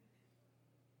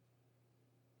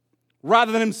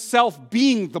 rather than himself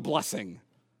being the blessing.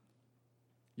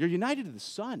 You're united to the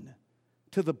Son,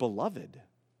 to the Beloved.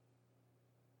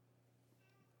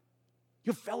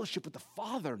 You have fellowship with the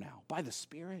Father now by the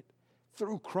Spirit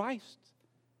through Christ.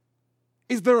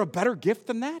 Is there a better gift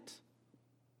than that?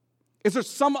 Is there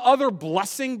some other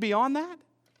blessing beyond that?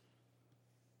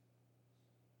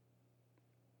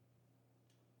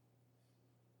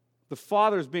 The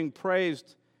Father is being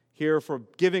praised here for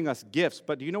giving us gifts,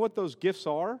 but do you know what those gifts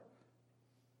are?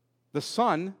 The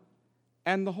Son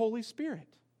and the Holy Spirit.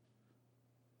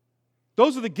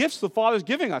 Those are the gifts the Father's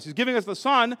giving us. He's giving us the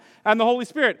Son and the Holy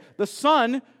Spirit. The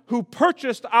Son who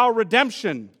purchased our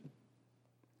redemption.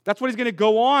 That's what he's going to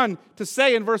go on to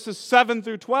say in verses 7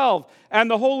 through 12. And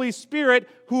the Holy Spirit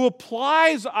who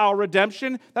applies our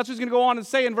redemption. That's what he's going to go on and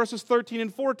say in verses 13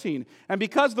 and 14. And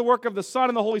because the work of the Son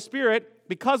and the Holy Spirit,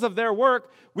 because of their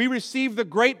work, we receive the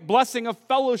great blessing of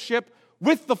fellowship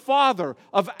with the Father,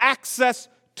 of access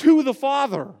to the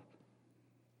Father.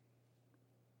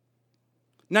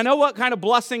 Now know what kind of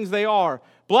blessings they are.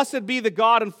 Blessed be the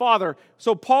God and Father.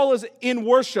 So Paul is in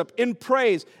worship, in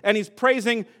praise, and he's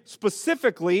praising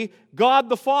specifically God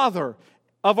the Father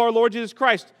of our Lord Jesus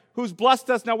Christ, who's blessed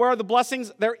us. Now where are the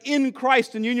blessings? They're in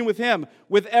Christ, in union with him,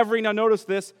 with every, now notice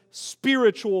this,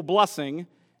 spiritual blessing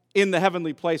in the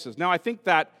heavenly places. Now I think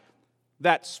that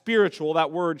spiritual,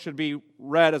 that word should be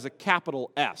read as a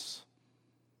capital S.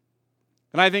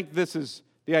 And I think this is,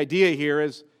 the idea here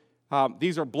is,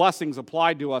 these are blessings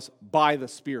applied to us by the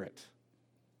Spirit,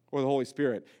 or the Holy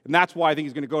Spirit. And that's why I think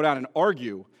he's going to go down and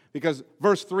argue, because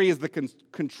verse 3 is the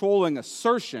controlling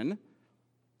assertion,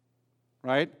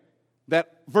 right,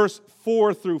 that verse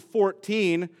 4 through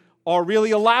 14 are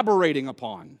really elaborating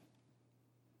upon.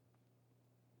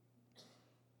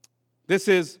 This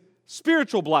is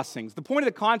spiritual blessings. The point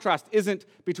of the contrast isn't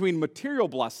between material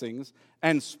blessings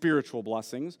and spiritual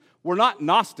blessings. We're not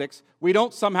Gnostics. We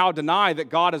don't somehow deny that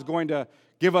God is going to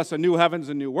give us a new heavens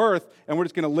and new earth, and we're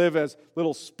just going to live as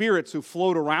little spirits who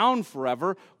float around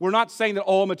forever. We're not saying that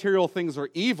all material things are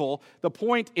evil. The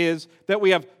point is that we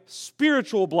have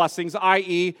spiritual blessings,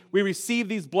 i.e., we receive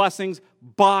these blessings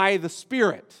by the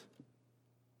Spirit.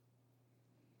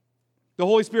 The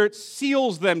Holy Spirit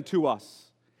seals them to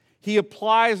us. He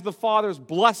applies the Father's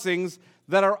blessings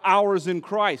that are ours in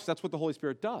Christ. That's what the Holy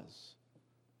Spirit does.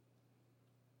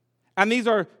 And these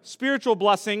are spiritual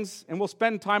blessings, and we'll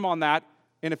spend time on that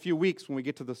in a few weeks when we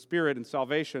get to the Spirit and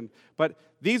salvation. But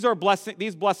these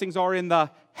blessings are in the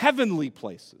heavenly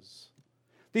places.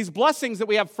 These blessings that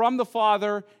we have from the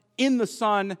Father, in the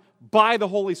Son, by the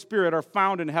Holy Spirit are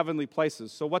found in heavenly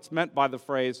places. So what's meant by the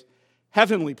phrase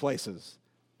heavenly places?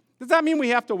 Does that mean we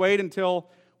have to wait until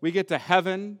we get to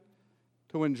heaven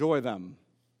to enjoy them?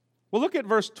 Well, look at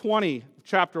verse 20 of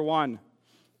chapter 1.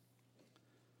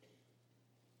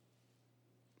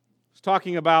 It's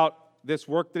talking about this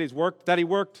work that he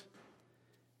worked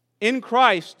in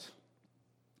Christ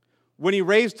when he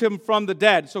raised him from the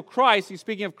dead. So Christ, he's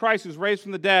speaking of Christ who's raised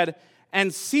from the dead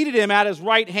and seated him at his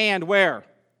right hand where?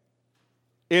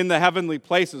 In the heavenly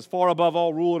places, far above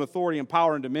all rule and authority and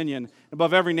power and dominion,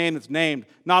 above every name that's named,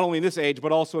 not only in this age,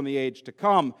 but also in the age to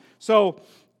come. So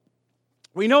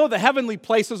we know the heavenly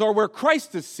places are where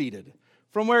Christ is seated,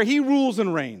 from where he rules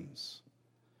and reigns.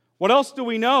 What else do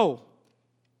we know?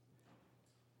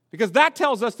 Because that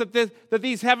tells us that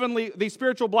these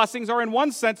spiritual blessings are in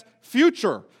one sense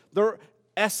future. They're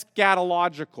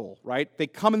eschatological, right? They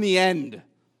come in the end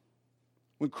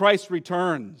when Christ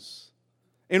returns.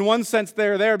 In one sense,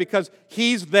 they're there because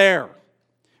he's there.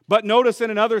 But notice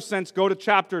in another sense, go to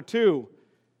chapter 2.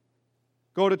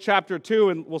 Go to chapter 2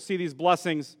 and we'll see these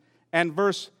blessings. And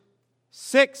verse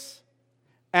 6,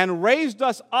 and raised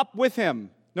us up with him.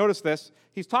 Notice this.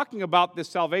 He's talking about this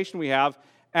salvation we have.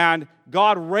 And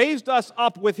God raised us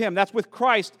up with him, that's with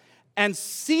Christ, and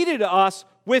seated us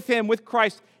with him, with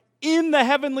Christ, in the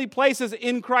heavenly places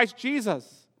in Christ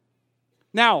Jesus.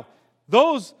 Now,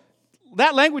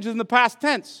 that language is in the past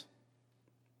tense.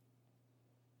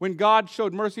 When God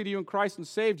showed mercy to you in Christ and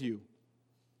saved you,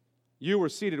 you were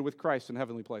seated with Christ in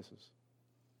heavenly places.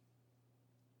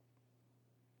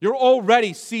 You're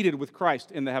already seated with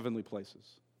Christ in the heavenly places.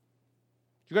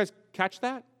 Did you guys catch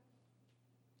that?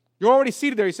 You're already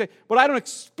seated there. You say, but I don't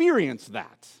experience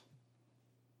that.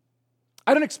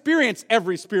 I don't experience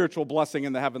every spiritual blessing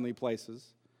in the heavenly places.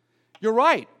 You're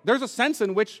right. There's a sense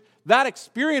in which that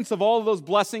experience of all of those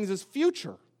blessings is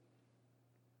future.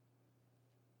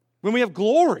 When we have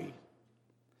glory,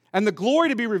 and the glory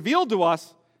to be revealed to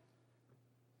us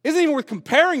isn't even worth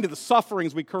comparing to the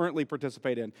sufferings we currently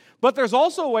participate in. But there's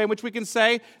also a way in which we can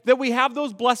say that we have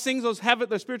those blessings, those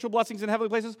spiritual blessings in heavenly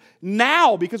places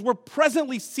now because we're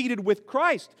presently seated with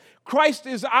Christ. Christ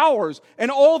is ours,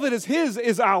 and all that is his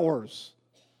is ours.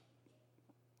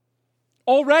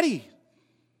 Already.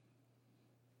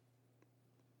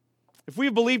 If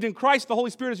we've believed in Christ, the Holy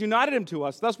Spirit has united him to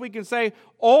us. Thus we can say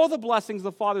all the blessings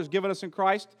the Father has given us in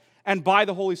Christ and by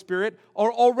the Holy Spirit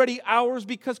are already ours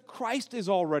because Christ is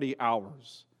already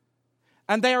ours.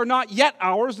 And they are not yet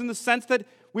ours in the sense that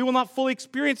we will not fully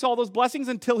experience all those blessings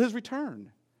until his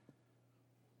return.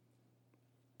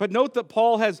 But note that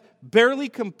Paul has barely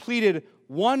completed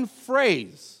one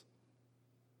phrase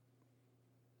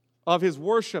of his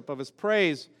worship, of his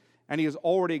praise, and he has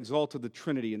already exalted the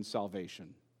Trinity in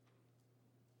salvation.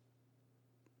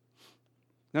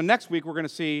 Now, next week, we're going to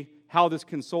see how this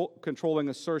controlling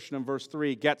assertion in verse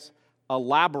 3 gets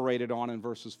elaborated on in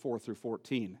verses 4 through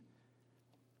 14.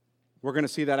 We're going to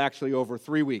see that actually over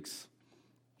 3 weeks,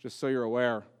 just so you're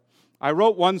aware. I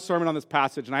wrote one sermon on this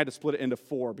passage, and I had to split it into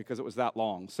 4 because it was that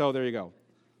long. So there you go.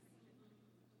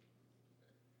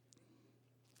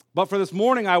 But for this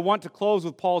morning, I want to close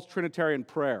with Paul's Trinitarian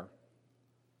prayer.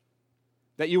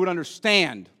 That you would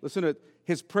understand, listen to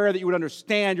his prayer, that you would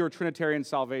understand your Trinitarian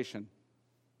salvation.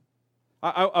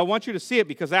 I want you to see it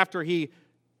because after he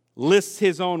lists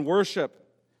his own worship,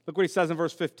 look what he says in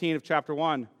verse 15 of chapter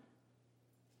 1.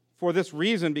 For this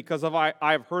reason, because I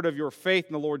have heard of your faith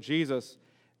in the Lord Jesus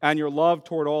and your love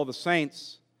toward all the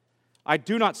saints, I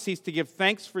do not cease to give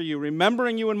thanks for you,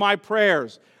 remembering you in my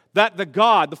prayers, that the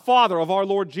God, the Father of our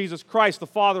Lord Jesus Christ, the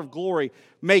Father of glory,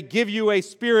 may give you a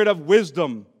spirit of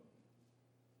wisdom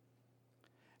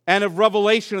and of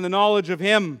revelation in the knowledge of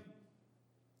him,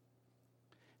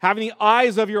 having the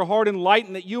eyes of your heart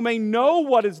enlightened, that you may know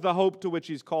what is the hope to which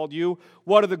he's called you,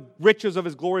 what are the riches of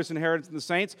his glorious inheritance in the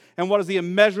saints, and what is the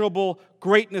immeasurable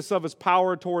greatness of his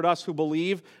power toward us who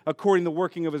believe, according to the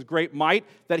working of his great might,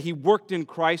 that he worked in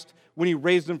Christ when he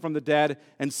raised him from the dead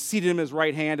and seated him at his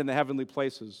right hand in the heavenly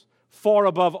places, far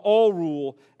above all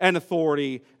rule and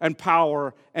authority and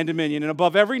power and dominion, and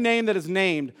above every name that is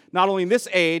named, not only in this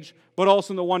age, but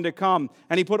also in the one to come.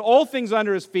 And he put all things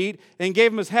under his feet and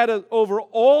gave him his head over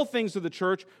all things to the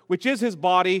church, which is his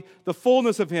body, the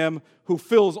fullness of him who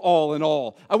fills all in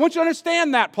all. I want you to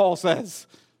understand that, Paul says.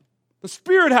 The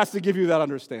Spirit has to give you that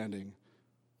understanding.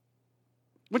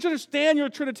 I want you to understand your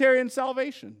Trinitarian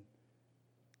salvation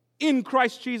in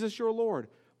Christ Jesus your Lord,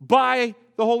 by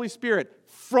the Holy Spirit,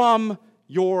 from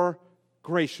your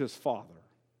gracious Father.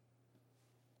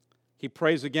 He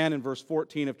prays again in verse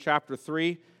 14 of chapter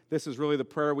 3. This is really the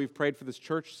prayer we've prayed for this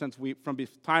church from the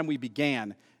time we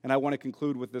began, and I want to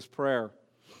conclude with this prayer.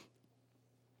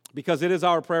 Because it is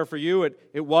our prayer for you.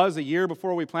 It was a year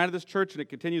before we planted this church, and it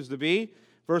continues to be.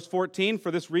 Verse 14,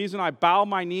 for this reason I bow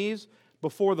my knees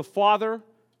before the Father,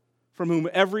 from whom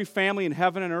every family in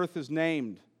heaven and earth is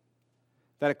named,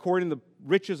 that according to the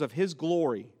riches of his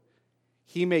glory,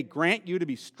 he may grant you to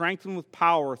be strengthened with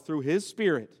power through his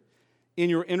Spirit in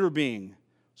your inner being,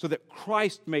 so that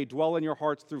Christ may dwell in your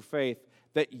hearts through faith,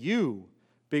 that you,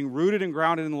 being rooted and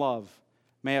grounded in love,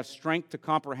 may have strength to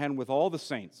comprehend with all the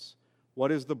saints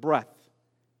what is the breadth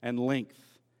and length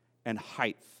and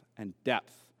height and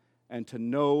depth, and to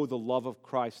know the love of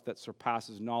Christ that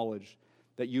surpasses knowledge,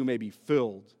 that you may be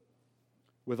filled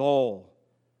with all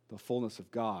the fullness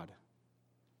of God.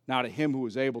 Now to him who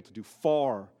is able to do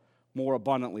far more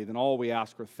abundantly than all we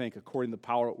ask or think, according to the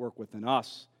power at work within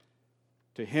us,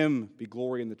 to him be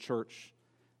glory in the church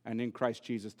and in Christ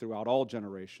Jesus throughout all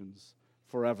generations,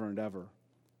 forever and ever.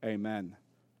 Amen.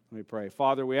 Let me pray.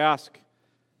 Father, we ask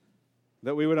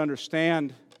that we would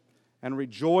understand and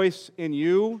rejoice in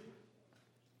you,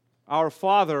 our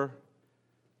Father,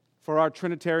 for our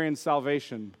Trinitarian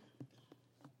salvation.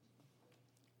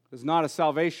 It is not a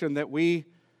salvation that we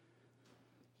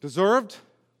deserved,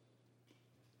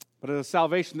 but it is a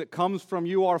salvation that comes from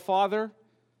you, our Father,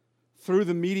 through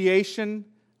the mediation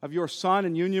of your Son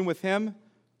in union with him,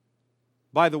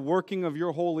 by the working of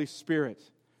your Holy Spirit,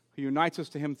 who unites us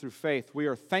to him through faith. We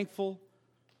are thankful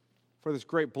for this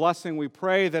great blessing. We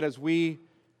pray that as we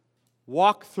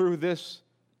walk through this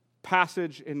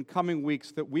passage in coming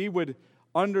weeks, that we would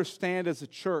understand as a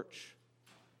church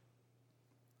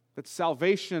that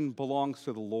salvation belongs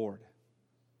to the Lord,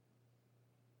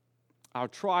 our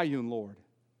triune Lord,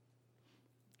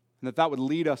 and that would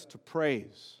lead us to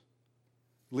praise,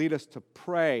 lead us to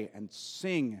pray and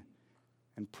sing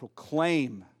and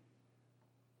proclaim,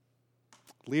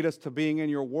 lead us to being in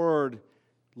your word,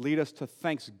 lead us to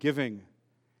thanksgiving.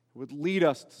 It would lead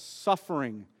us to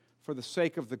suffering for the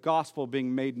sake of the gospel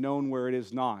being made known where it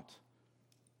is not,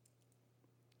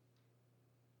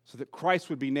 so that Christ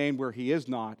would be named where he is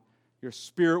not, your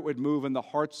Spirit would move in the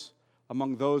hearts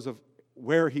among those of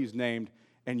where he's named,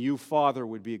 and you, Father,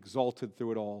 would be exalted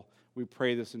through it all. We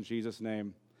pray this in Jesus'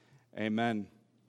 name. Amen.